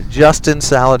person just in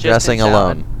salad Just dressing in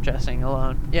salad alone. Dressing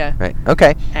alone. Yeah. Right.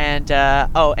 Okay. And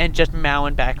and just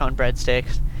mowing back on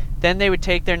breadsticks. Then they would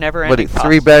take their never-ending.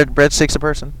 3 breadsticks a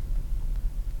person?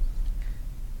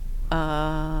 3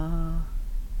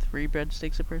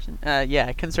 breadsticks a person?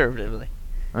 Yeah, conservatively.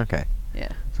 Okay. Yeah.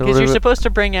 So Because you're supposed to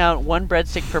bring out 1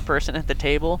 breadstick per person at the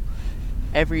table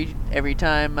every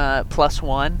time,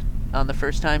 +1 on the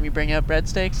first time you bring out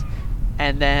breadsticks,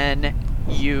 and then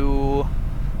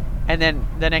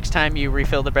the next time you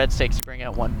refill the breadsticks, you bring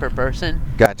out 1 per person.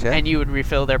 Gotcha. And you would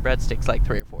refill their breadsticks like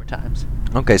 3 or 4 times.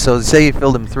 Okay, so say you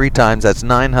filled them 3 times. That's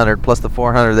 900 plus the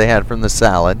 400 they had from the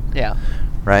salad, Yeah.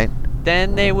 right?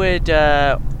 Then they would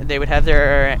have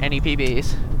their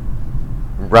NEPBs.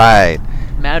 Right.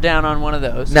 Mow down on one of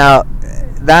those. Now,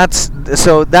 that's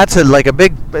like a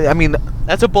big. I mean,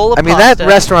 That's a bowl of that pasta.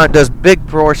 restaurant does big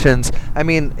portions. I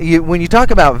mean, when you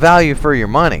talk about value for your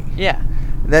money, Yeah.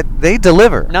 that they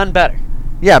deliver. None better.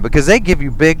 Yeah, because they give you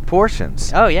big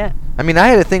portions. Oh yeah. I mean, I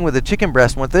had a thing with a chicken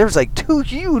breast once. There was like 2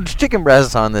 huge chicken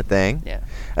breasts on the thing. Yeah.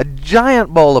 A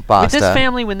giant bowl of pasta. With this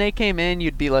family, when they came in,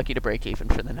 you'd be lucky to break even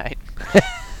for the night.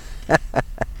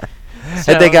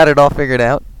 Had they got it all figured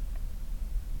out?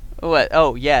 What?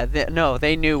 Oh yeah. No,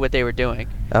 they knew what they were doing.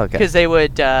 Okay. Because they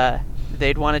would.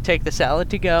 They'd want to take the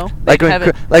salad to go. Like They'd when, have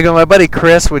it. like when my buddy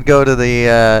Chris would go to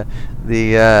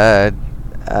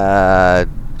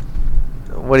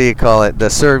what do you call it? The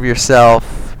serve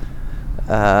yourself.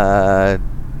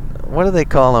 What do they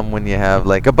call them when you have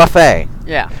like a buffet?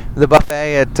 Yeah. The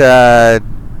buffet at.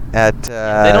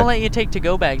 They don't let you take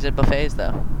to-go bags at buffets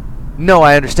though. No,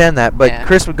 I understand that, but Yeah.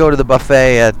 Chris would go to the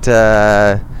buffet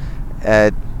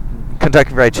at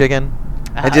Kentucky Fried Chicken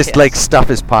and just like stuff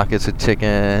his pockets with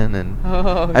chicken, and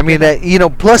Oh, I mean,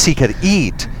 plus he could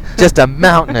eat just a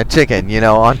mountain of chicken,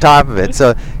 on top of it.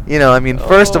 So, I mean,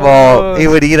 first of all, he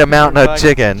would eat a mountain of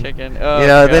chicken.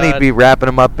 Oh, Then he'd God. be wrapping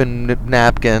them up in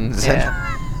napkins. Yeah.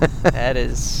 That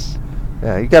is.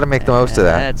 Yeah, you got to make the most of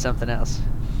that. That's something else.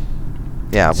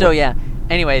 Yeah. So yeah.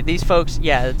 Anyway, these folks,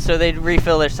 so they'd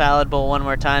refill their salad bowl one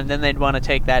more time, then they'd want to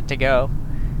take that to go.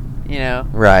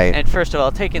 Right. And first of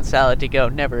all, taking salad to go,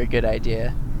 never a good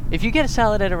idea. If you get a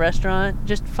salad at a restaurant,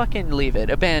 just fucking leave it,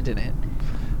 abandon it.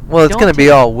 Well, it's Don't going to be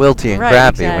take- all wilty and Right,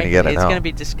 crappy exactly. when you get it It's home. going to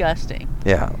be disgusting.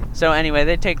 Yeah. So anyway,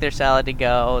 they'd take their salad to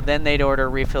go, then they'd order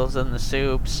refills in the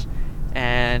soups,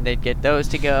 and they'd get those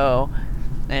to go,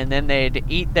 and then they'd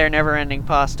eat their never-ending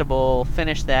pasta bowl,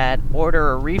 finish that,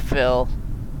 order a refill,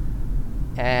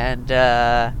 and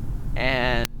the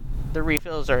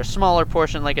refills are a smaller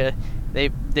portion, like they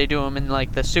do them in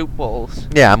like the soup bowls,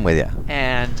 Yeah, I'm with you.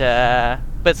 and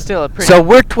but still a pretty. So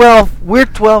we're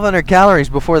 1,200 calories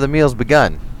before the meal's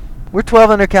begun. We're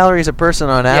 1,200 calories a person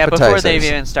on appetizers. before they've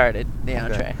even started the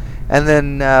entree. And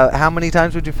then how many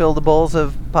times would you fill the bowls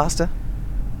of pasta?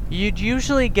 You'd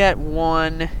usually get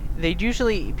one. They'd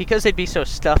usually, because they'd be so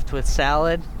stuffed with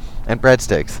salad And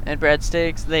breadsticks. and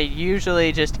breadsticks, they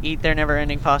usually just eat their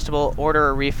never-ending pasta bowl, order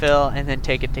a refill, and then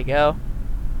take it to go.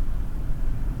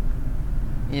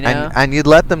 And you'd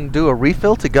let them do a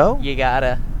refill to go? You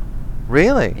gotta.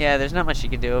 Really? Yeah, there's not much you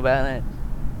can do about it.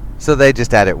 So they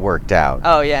just had it worked out.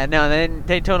 Oh yeah, no,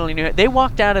 they totally knew it. They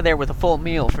walked out of there with a full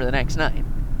meal for the next night.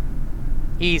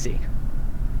 Easy.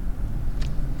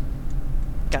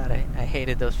 God, I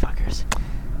hated those fuckers.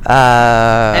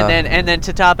 And then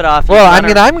to top it off. Well, I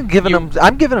mean, I'm giving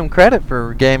them credit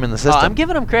for gaming the system. I'm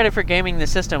giving them credit for gaming the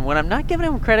system. What I'm not giving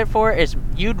them credit for is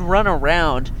you'd run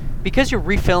around, because you're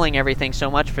refilling everything so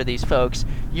much for these folks.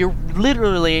 You're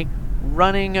literally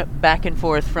running back and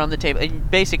forth from the table.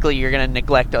 Basically, you're going to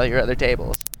neglect all your other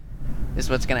tables. Is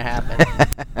what's going to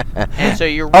happen. And so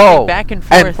you're running back and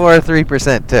forth. And for a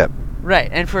 3% tip. Right,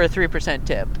 and for a 3%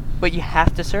 tip. But you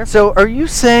have to serve. So are you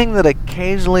saying that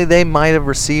occasionally they might have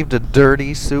received a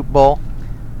dirty soup bowl?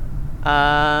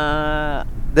 That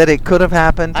it could have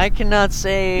happened? I cannot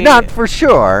say. Not for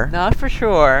sure. Not for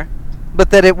sure. But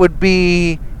that it would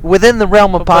be within the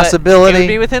realm of But possibility. it would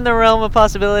be within the realm of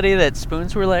possibility that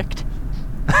spoons were licked.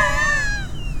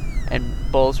 And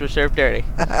bowls were served dirty.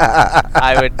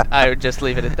 I would just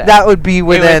leave it at that. That would be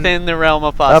within the realm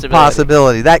of a possibility.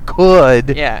 possibility. That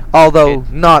could, Yeah. although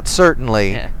not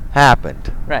certainly, Yeah.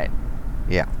 happened. Right.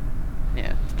 Yeah.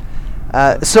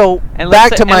 Yeah. So And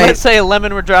back to my. let's say a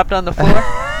lemon were dropped on the floor.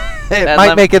 It that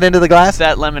might make it into the glass.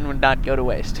 That lemon would not go to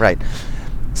waste. Right.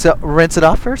 So rinse it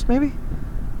off first, maybe.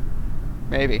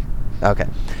 Maybe. Okay.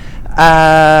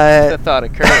 The thought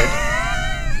occurred.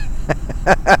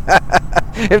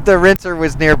 If the rinser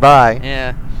was nearby,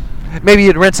 Yeah. maybe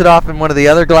you'd rinse it off in one of the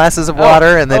other glasses of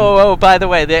water, and then. Oh, by the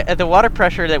way, the water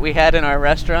pressure that we had in our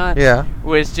restaurant Yeah.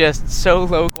 was just so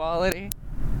low quality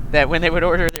that when they would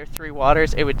order their 3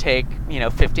 waters, it would take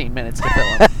 15 minutes to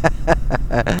fill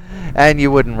them. And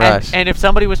you wouldn't rush. And if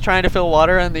somebody was trying to fill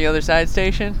water on the other side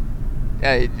station,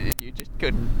 you just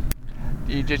couldn't.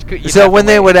 You just could. So when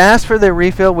they would ask for their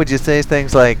refill, would you say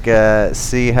things like,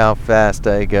 "See how fast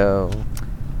I go"?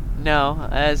 No,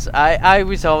 as I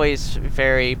was always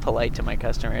very polite to my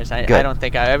customers. I don't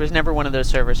think I was never one of those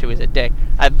servers who was a dick.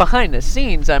 Behind the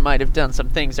scenes, I might have done some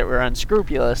things that were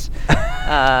unscrupulous,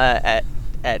 at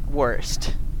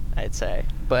worst, I'd say.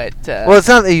 But well, it's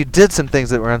not that you did some things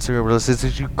that were unscrupulous; it's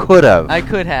that you could have. I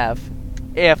could have.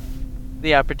 if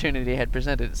the opportunity had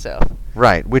presented itself.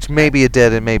 Right, which maybe it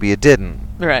did and maybe it didn't.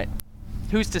 Right.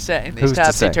 Who's to say in these Who's to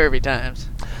say? topsy-turvy times?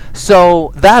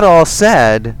 So, that all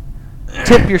said,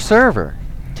 tip your server.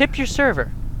 Tip your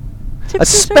server. Tip your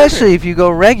Especially server. if you go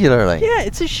regularly. Yeah,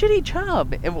 it's a shitty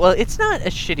job. Well, it's not a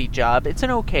shitty job. It's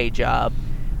an okay job.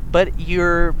 But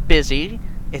you're busy.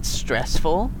 It's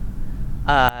stressful.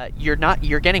 You're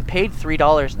getting paid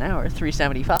 $3 an hour,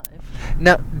 $3.75.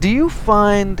 Now, do you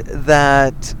find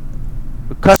that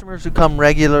customers who come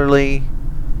regularly,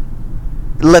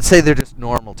 let's say they're just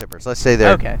normal tippers. Let's say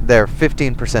they're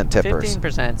 15% tippers.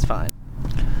 15% is fine.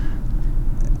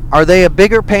 Are they a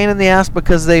bigger pain in the ass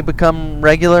because they become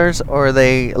regulars, or are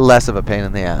they less of a pain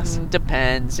in the ass?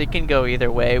 Depends. It can go either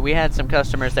way. We had some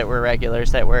customers that were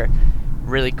regulars that were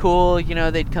really cool. You know,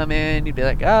 they'd come in, you'd be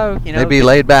like, oh, you know. They'd be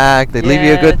laid back. They'd leave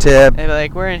you a good tip. They'd be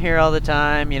like, we're in here all the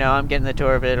time. You know, I'm getting the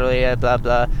tour of Italy, blah,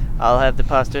 blah. I'll have the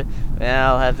pasta.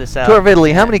 I'll have the salad. Tour of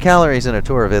Italy. How many calories in a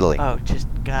tour of Italy? Oh, just,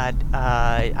 God,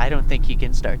 I don't think you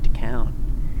can start to count.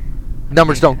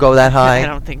 Numbers don't go that high? I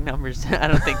don't think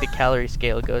the calorie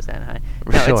scale goes that high.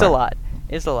 No, Sure. it's a lot.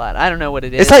 It's a lot. I don't know what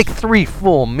it is. It's like 3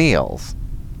 full meals.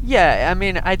 Yeah, I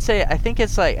mean, I think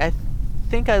it's like, I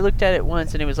think I looked at it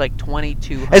once and it was like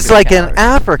 2,200 It's like calories. in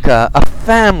Africa, a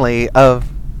family of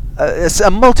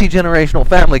a multi-generational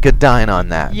family could dine on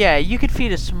that. Yeah, you could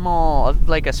feed a small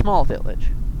village.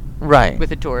 Right.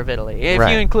 With a tour of Italy. If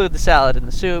Right. you include the salad and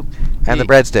the soup. And the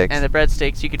breadsticks. And the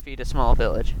breadsticks, you could feed a small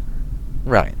village.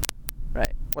 Right.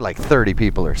 Right. Or like 30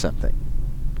 people or something.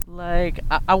 Like,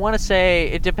 I want to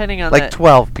say, depending on like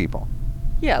 12 people.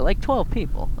 Yeah, like 12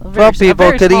 people. 12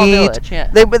 people could eat. Village,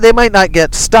 yeah. They might not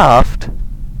get stuffed.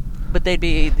 But they'd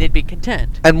be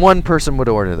content. And one person would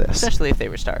order this. Especially if they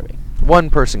were starving. One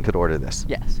person could order this.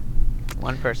 Yes.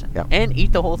 One person. Yeah. And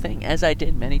eat the whole thing, as I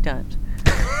did many times.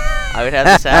 I would have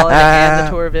the salad and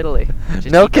the tour of Italy. Just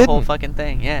No eat kidding. the whole fucking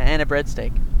thing. Yeah, and a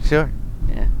breadstick. Sure.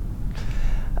 Yeah.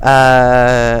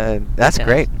 That's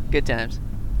great. Good times.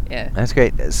 Yeah. That's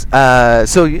great.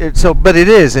 But it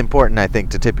is important, I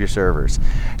think, to tip your servers.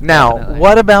 Now, Definitely.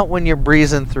 what about when you're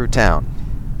breezing through town?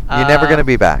 You're never going to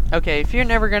be back. Okay, if you're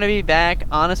never going to be back,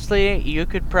 honestly, you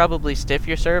could probably stiff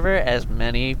your server, as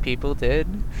many people did.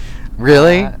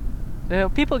 Really?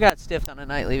 People got stiffed on a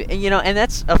nightly, and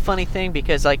that's a funny thing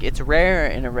because like it's rare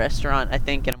in a restaurant. I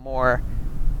think in a more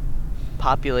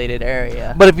populated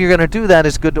area. But if you're going to do that,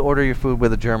 it's good to order your food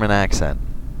with a German accent.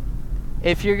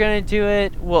 If you're gonna do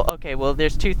it, well,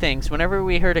 there's two things. Whenever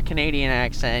we heard a Canadian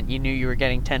accent, you knew you were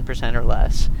getting 10% or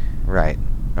less. Right.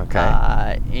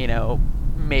 Okay.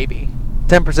 Maybe.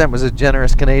 10% was a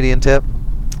generous Canadian tip.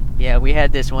 Yeah, we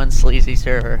had this one sleazy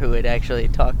server who would actually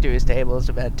talk to his tables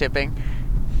about tipping.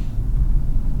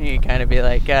 He'd kind of be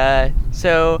like,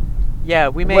 so, yeah,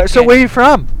 we make... So where are you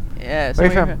from? Yeah, Where are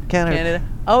you from? Canada.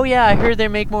 Oh, yeah, I heard they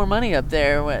make more money up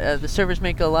there. The servers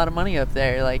make a lot of money up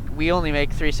there. Like, we only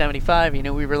make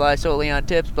 $3.75. We rely solely on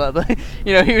tips, blah, blah.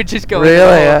 He would just go into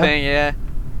the whole thing, yeah.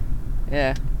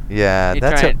 Yeah. Yeah,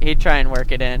 he'd try and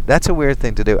work it in. That's a weird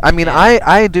thing to do. I mean, Yeah.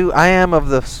 I am of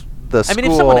the school. I mean,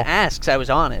 if someone asks, I was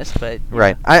honest, but...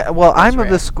 Right. know, I'm of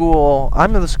rare. the school.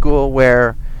 I'm of the school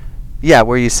where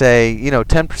you say,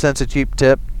 10%'s a cheap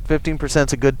tip,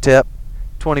 15%'s a good tip,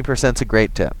 20%'s a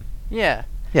great tip. Yeah.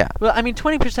 Yeah. Well, I mean,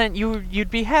 20%,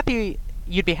 you'd be happy.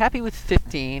 You'd be happy with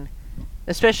 15,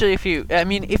 especially if you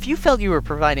felt you were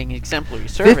providing exemplary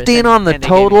service. 15 on the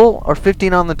total, or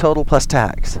 15 on the total plus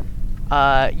tax?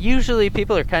 Usually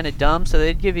people are kind of dumb, so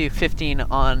they'd give you 15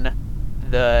 on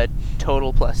the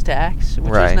total plus tax, which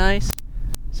Right. is nice.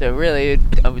 So really,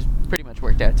 it was pretty much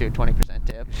worked out to a 20%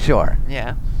 tip. Sure.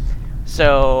 Yeah.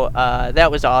 So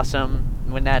that was awesome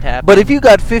when that happened. But if you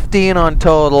got 15 on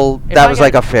total, If that I was got-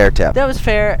 like a fair tip. That was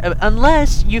fair,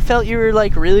 unless you felt you were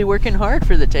like really working hard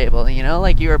for the table.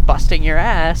 Like you were busting your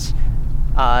ass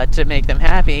to make them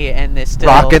happy, and this still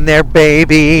Rocking their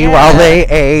baby while they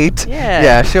ate. Yeah.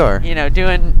 Yeah, sure.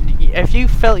 doing. If you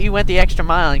felt you went the extra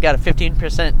mile and got a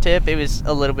 15% tip, it was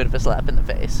a little bit of a slap in the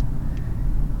face.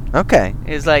 Okay.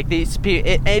 It's like these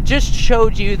people. It just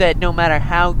showed you that no matter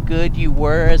how good you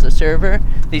were as a server,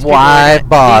 these Why people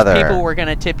bother? These people were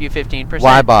gonna tip you 15%.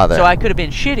 Why bother? So I could have been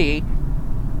shitty,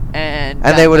 and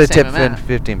And they would have got the tipped same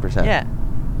amount. 15%. Yeah.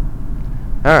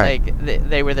 All right. Like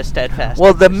they were the steadfast.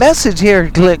 Well, the tippers. message here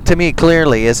to me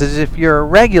clearly is if you're a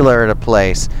regular at a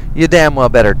place, you damn well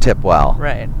better tip well.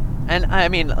 Right. And I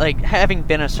mean, like, having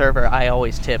been a server, I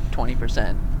always tip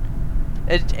 20%.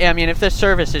 If the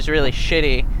service is really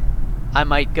shitty, I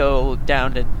might go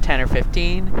down to 10 or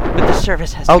 15, but the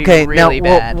service has to Okay, be really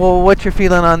now, bad. well, what's your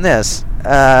feeling on this?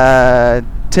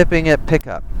 Tipping at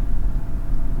pickup.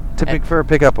 Tipping for a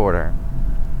pickup order.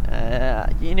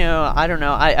 I don't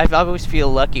know. I always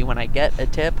feel lucky when I get a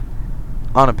tip.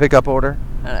 On a pickup order?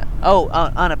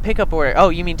 On a pickup order. Oh,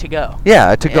 you mean to go?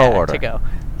 Yeah, a to-go order. To go.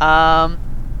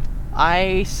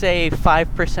 I say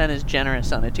 5% is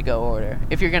generous on a to-go order.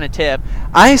 If you're gonna tip,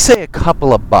 I say a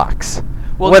couple of bucks.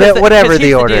 well, Whatever 'cause the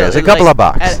here's order deal, is, a couple of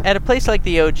bucks. At a place like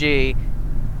the OG,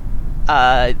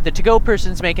 the to-go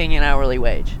person's making an hourly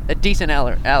wage, a decent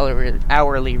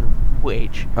hourly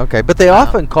wage. Okay, but they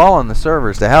often call on the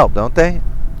servers to help, don't they?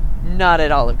 Not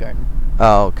at Olive Garden.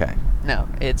 Oh, okay. No,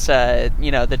 it's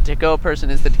the to-go person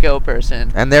is the to-go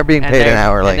person, And they're being paid an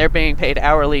hourly. and they're being paid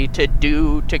hourly to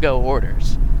do to-go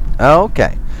orders. Oh,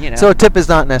 okay. So a tip is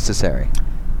not necessary.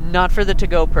 Not for the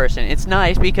to-go person. It's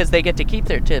nice because they get to keep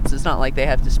their tips. It's not like they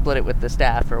have to split it with the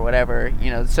staff or whatever.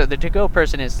 So the to-go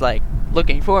person is like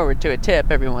looking forward to a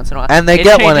tip every once in a while. And they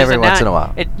get one every once in a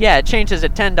while. It changes a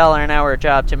 $10 an hour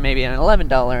job to maybe an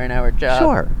 $11 an hour job.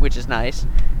 Sure. Which is nice.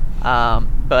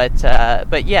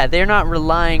 But yeah, they're not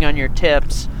relying on your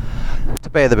tips To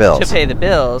pay the bills.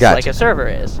 Gotcha. like a server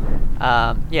is.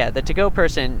 The to-go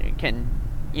person can,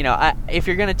 if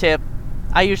you're gonna tip,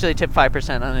 I usually tip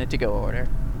 5% on a to-go order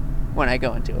when I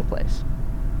go into a place.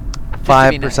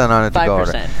 5% on a to-go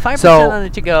order. 5% on a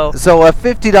to-go. So a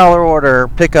 $50 order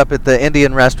pickup at the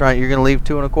Indian restaurant, you're gonna leave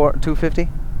 $2.50?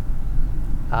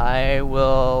 I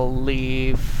will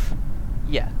leave,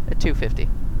 at $2.50.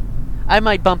 I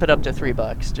might bump it up to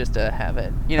 $3 just to have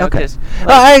it, Okay.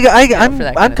 I'm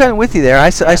I'm kind of with you there. I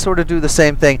sort of do the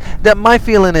same thing. That my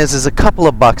feeling is a couple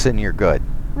of bucks and you're good.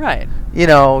 Right. $2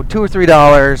 or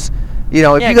 $3. If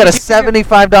you got a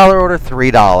 $75 order,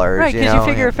 $3. Right, because you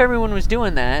figure if everyone was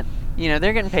doing that,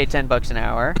 they're getting paid $10 an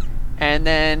hour, and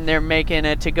then they're making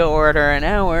a to-go order an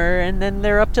hour, and then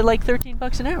they're up to like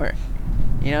 $13 an hour.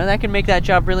 That can make that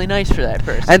job really nice for that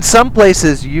person. And some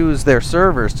places use their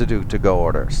servers to do to-go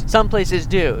orders. Some places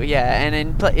do, yeah.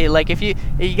 And if you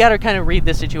got to kind of read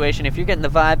the situation. If you're getting the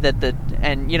vibe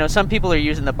that some people are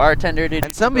using the bartender to do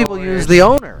And some to-go people orders. use the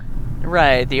owner.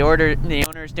 Right, the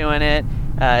owner's doing it.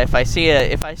 If I see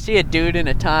a dude in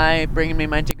a tie bringing me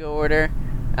my to-go order,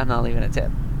 I'm not leaving a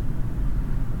tip.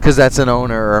 Because that's an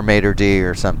owner or a maitre d'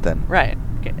 or something. Right.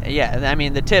 Yeah, I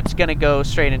mean the tip's gonna go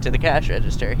straight into the cash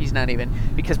register. He's not even,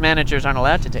 because managers aren't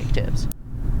allowed to take tips.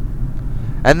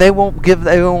 And they won't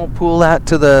pool that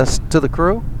to the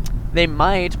crew? They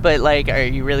might, but are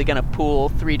you really gonna pool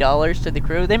 $3 to the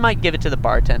crew? They might give it to the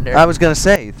bartender. I was gonna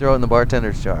say, throw it in the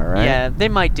bartender's jar, right? Yeah, they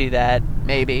might do that,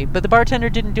 maybe. But the bartender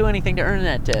didn't do anything to earn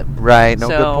that tip. Right. No,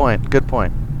 So, good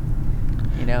point.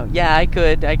 I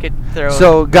could throw.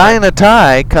 So guy in a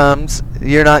tie comes,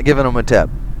 you're not giving him a tip.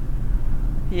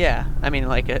 Yeah, I mean,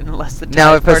 unless the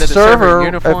Now, tie's if part a of the server server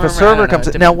uniform,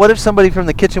 comes, now what if somebody from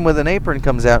the kitchen with an apron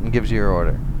comes out and gives you your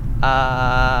order?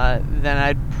 then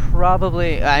I'd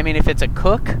probably. I mean, if it's a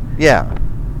cook, Yeah.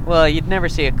 well, you'd never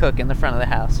see a cook in the front of the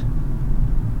house.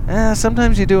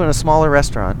 Sometimes you do in a smaller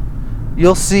restaurant.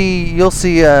 You'll see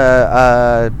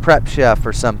a prep chef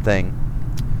or something.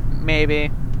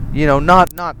 Maybe.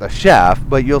 Not the chef,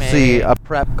 but you'll see Maybe. a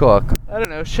prep cook. I don't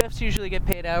know. Chefs usually get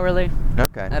paid hourly.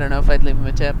 Okay. I don't know if I'd leave them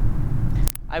a tip.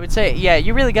 I would say, yeah,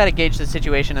 you really got to gauge the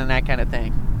situation and that kind of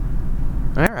thing.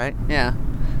 All right. Yeah.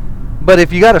 But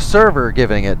if you got a server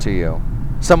giving it to you,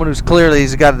 someone who's clearly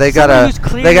they got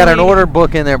an order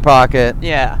book in their pocket.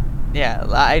 Yeah.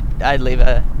 I'd leave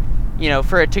a,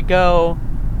 for it to go.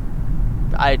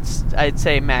 I'd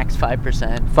say max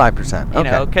 5%. 5%.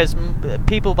 Okay. Because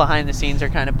people behind the scenes are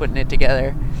kind of putting it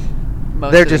together.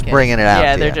 They're just bringing it out.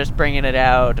 Yeah, to they're you. just bringing it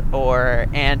out, or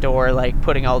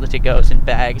putting all the to-goes in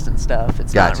bags and stuff.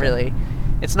 It's not Gotcha. really,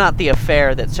 it's not the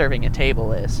affair that serving a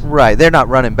table is. Right. They're not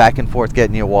running back and forth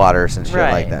getting you waters and shit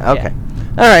like Right, that. Okay.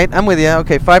 yeah. All right. I'm with you.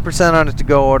 Okay. 5% on a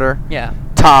to-go order. Yeah.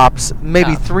 Tops.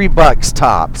 Maybe Tops. $3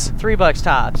 tops. $3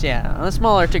 tops. Yeah. On a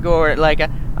smaller to-go order, I'm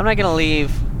not gonna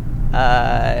leave.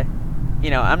 I'm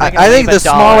not gonna I leave think the $1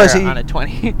 smallest on a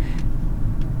 20.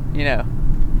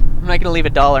 I'm not gonna leave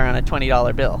 $1 on a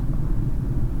 $20 bill.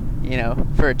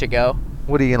 For it to go.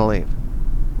 What are you gonna leave?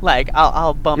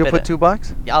 I'll bump You'll it. put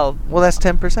 $2. Well, that's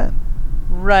 10%.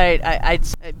 right.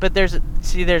 But there's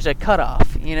a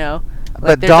cutoff.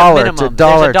 But there's a dollar minimum. to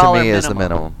There's a me is the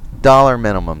minimum. Dollar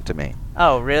minimum to me.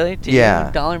 Oh, really? To Yeah.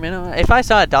 you, $1 minimum? If I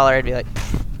saw $1, I'd be like,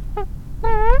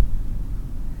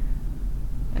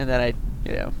 and then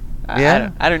Yeah.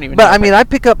 I don't even. But know I if mean, I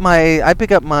pick up my my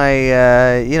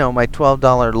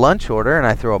 $12 lunch order and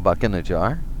I throw $1 in the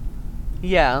jar.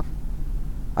 Yeah.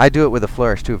 I do it with a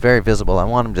flourish too, very visible. I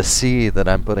want them to see that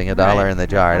I'm putting a dollar Right. in the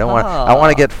jar. I want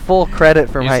to get full credit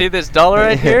for You my. see this dollar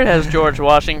right here? It has George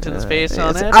Washington's face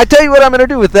on it. I tell you what I'm going to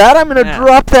do with that. I'm going to Yeah.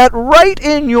 drop that right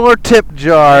in your tip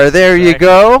jar. Yes, there you exactly.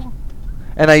 go.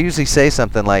 And I usually say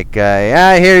something like,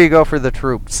 "Yeah, here you go for the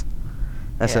troops."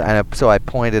 That's Yeah. so I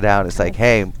point it out. It's like,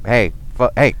 hey,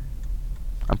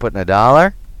 I'm putting a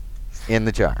dollar in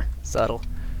the jar. Subtle.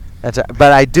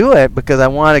 But I do it because I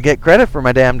want to get credit for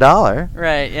my damn dollar.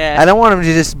 Right, yeah. I don't want them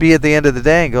to just be at the end of the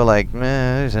day and go like,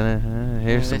 here's some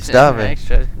There's stuff.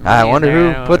 extra I money in wonder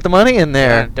there. who put the money in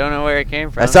there. Don't know where it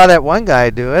came from. I saw that one guy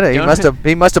do it. He Don't-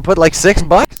 must have put like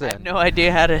 $6 I in. have no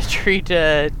idea how to treat.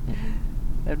 I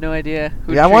have no idea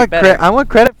who Yeah, to treat better. I want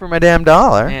credit for my damn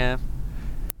dollar. Yeah.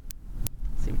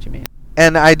 See what you mean.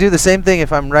 And I do the same thing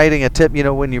if I'm writing a tip. You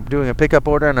know, when you're doing a pickup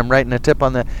order and I'm writing a tip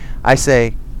on I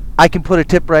say, I can put a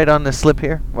tip right on the slip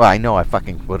here. Well, I know I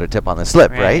fucking put a tip on the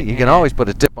slip, right? Right, You can yeah. always put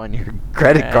a tip on your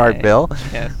credit card Right, bill.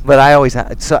 yes. But I always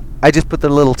so I just put the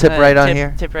little tip right on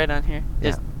here. Tip right on here.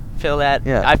 Yeah. Just fill that.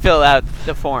 Yeah. I fill out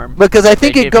the form. Because I that they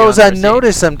think give it you on goes the receipt.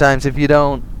 unnoticed sometimes if you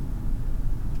don't.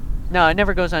 No, it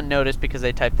never goes unnoticed because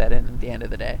they type that in at the end of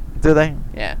the day. Do they?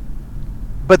 Yeah.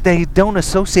 But they don't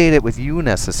associate it with you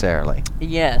necessarily.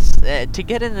 Yes. To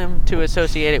get them to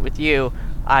associate it with you,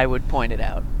 I would point it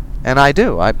out. And I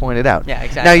do. I point it out. Yeah,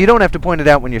 exactly. Now, you don't have to point it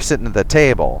out when you're sitting at the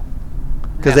table.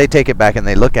 Because No. they take it back and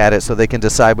they look at it so they can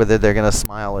decide whether they're going to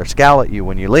smile or scowl at you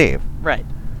when you leave. Right.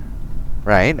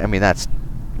 Right? I mean, that's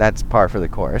par for the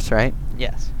course, right?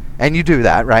 Yes. And you do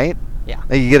that, right? Yeah.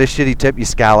 You get a shitty tip, you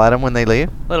scowl at them when they leave.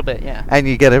 A little bit, yeah. And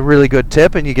you get a really good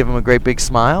tip and you give them a great big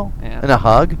smile Yeah. and a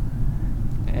hug.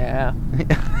 Yeah.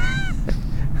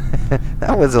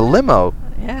 That was a limo.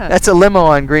 Yeah. That's a limo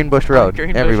on Greenbush Road.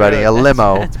 Greenbush Everybody, Road. a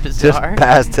limo That's just bizarre.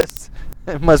 passed us.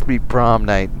 It must be prom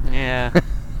night. Yeah.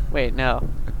 Wait, no.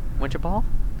 Winter ball?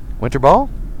 Winter ball?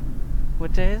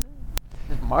 What day is it?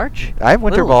 Is it March? I have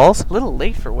winter Little- balls. Little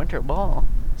late for winter ball.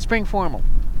 Spring formal.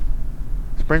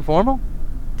 Spring formal?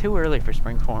 Too early for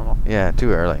spring formal. Yeah,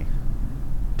 too early.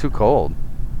 Too cold.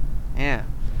 Yeah.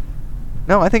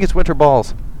 No, I think it's winter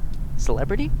balls.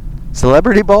 Celebrity?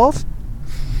 Celebrity balls?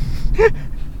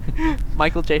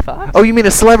 Michael J. Fox? Oh, you mean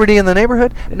a celebrity in the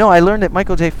neighborhood? No, I learned that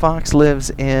Michael J. Fox lives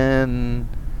in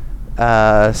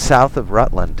south of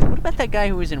Rutland. What about that guy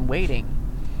who was in Waiting?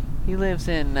 He lives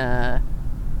in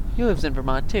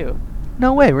Vermont too.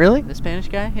 No way, really? The Spanish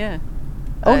guy? Yeah.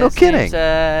 Oh, no his kidding.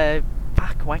 name's,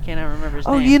 fuck, why can't I remember his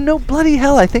Oh, name? you know, bloody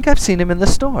hell, I think I've seen him in the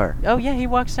store. Oh, yeah, he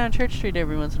walks down Church Street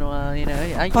every once in a while, you know.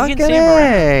 You Fucking can see him around.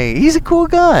 hey, he's a cool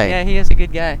guy. Yeah, he is a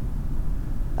good guy.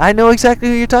 I know exactly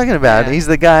who you're talking about. Yeah. He's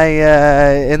the guy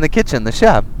in the kitchen, the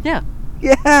chef. Yeah.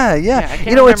 Yeah, Yeah, I yeah. can't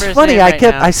You know, it's remember his funny. name right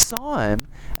now. I saw him,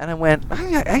 and I went,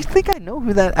 I think I know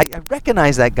who that. I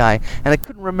recognize that guy, and I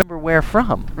couldn't remember where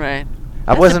from. Right.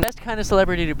 I That's wasn't. the best kind of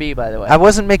celebrity to be, by the way. I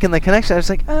wasn't making the connection. I was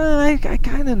like, I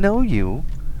kind of know you,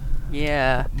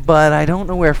 Yeah. but I don't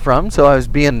know where from. So I was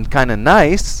being kind of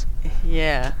nice,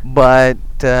 Yeah. but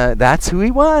that's who he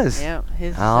was. Yeah.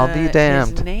 His, I'll be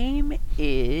damned. His name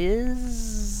is.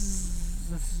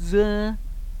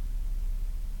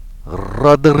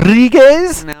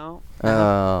 Rodriguez. No.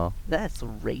 Oh, That's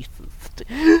racist.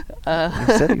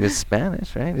 you said he was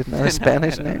Spanish, right? Isn't that a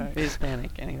Spanish no, name?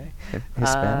 Hispanic, anyway.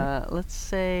 Hispanic. Let's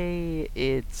say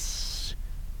it's.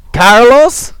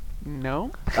 Carlos.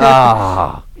 No.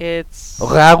 Ah. It's.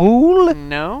 Raúl.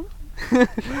 No.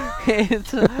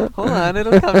 It's. Hold on,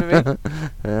 it'll come to me.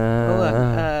 Hold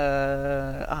on.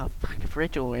 Oh, fuck. If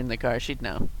Rachel were in the car, she'd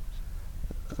know.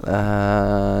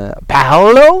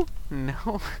 Paolo.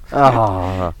 No.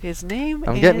 Oh, His name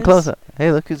I'm is. getting closer. Hey,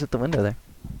 look who's at the window there.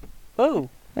 Oh,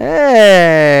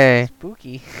 Hey.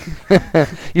 spooky.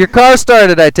 Your car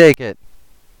started, I take it.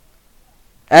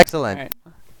 Excellent. Alright.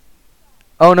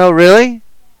 Oh no, really?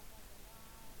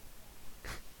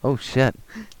 Oh shit.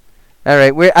 All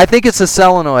right, I think it's a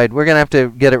solenoid. We're gonna have to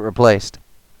get it replaced.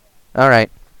 All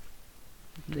right.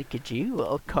 Look at you,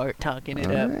 old cart talking it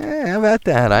up. How about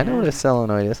that? I know what a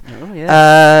solenoid is. Oh,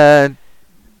 yeah.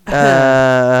 His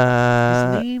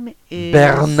Uh, name is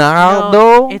Bernardo?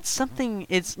 No, it's something.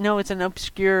 It's an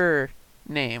obscure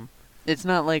name. It's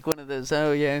not like one of those.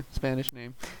 Oh yeah, Spanish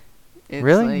name. It's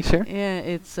Really? Like, Sure. Yeah,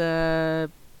 it's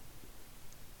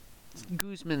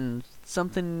Guzman.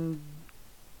 Something.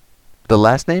 the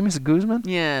last name is Guzman?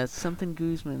 Yeah, something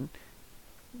Guzman.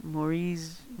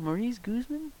 Maurice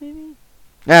Guzman, maybe.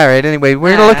 All right, anyway,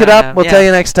 we're going to look it up. We'll Yeah. tell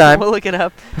you next time. We'll look it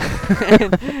up.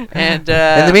 and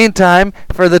In the meantime,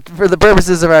 for the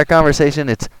purposes of our conversation,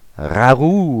 it's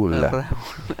Raúl.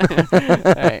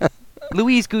 All right.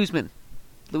 Luis Guzman.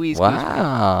 Luis Guzman.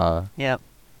 Wow. Yep.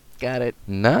 Got it.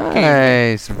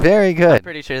 Nice. Very I'm good.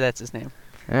 pretty sure that's his name.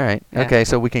 All right. Yeah. Okay,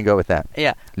 so we can go with that.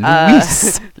 Yeah.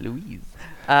 Luis. Louise.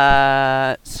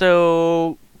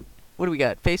 So, what do we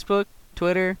got? Facebook,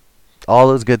 Twitter, All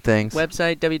those good things.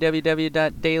 website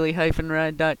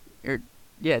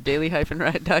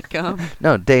daily-ride.com.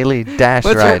 No, daily-ride.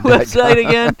 What's our website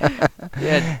again?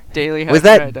 Yeah, daily. Was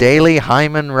that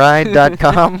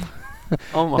dailyhymenride.com?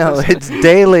 Almost. No, it's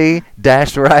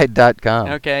daily-ride.com.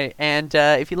 Okay, and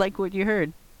if you like what you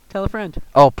heard, tell a friend.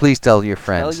 Oh, please tell your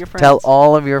friends. Tell your Tell friends.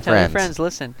 all of your Tell friends. your friends,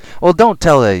 listen. Well, don't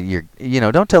tell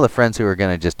don't tell the friends who are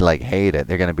gonna just like hate it.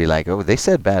 They're gonna be like, oh, they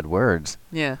said bad words.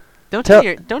 Yeah. Don't Tell-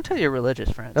 tell your religious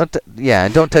friends.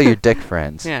 And don't tell your dick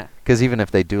friends. Yeah. Because even if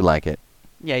they do like it,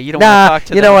 Yeah, you don't want to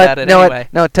talk to them about it anyway.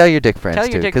 No, tell your dick friends Tell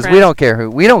your too. dick Because we friends. don't care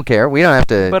we don't care. We don't have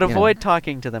to. But you know. avoid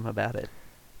talking to them about it.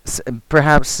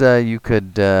 Perhaps you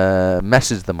could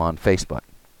message them on Facebook.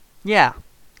 Yeah,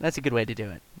 that's a good way to do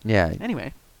it. Yeah.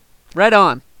 Anyway, right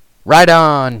on. Right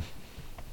on.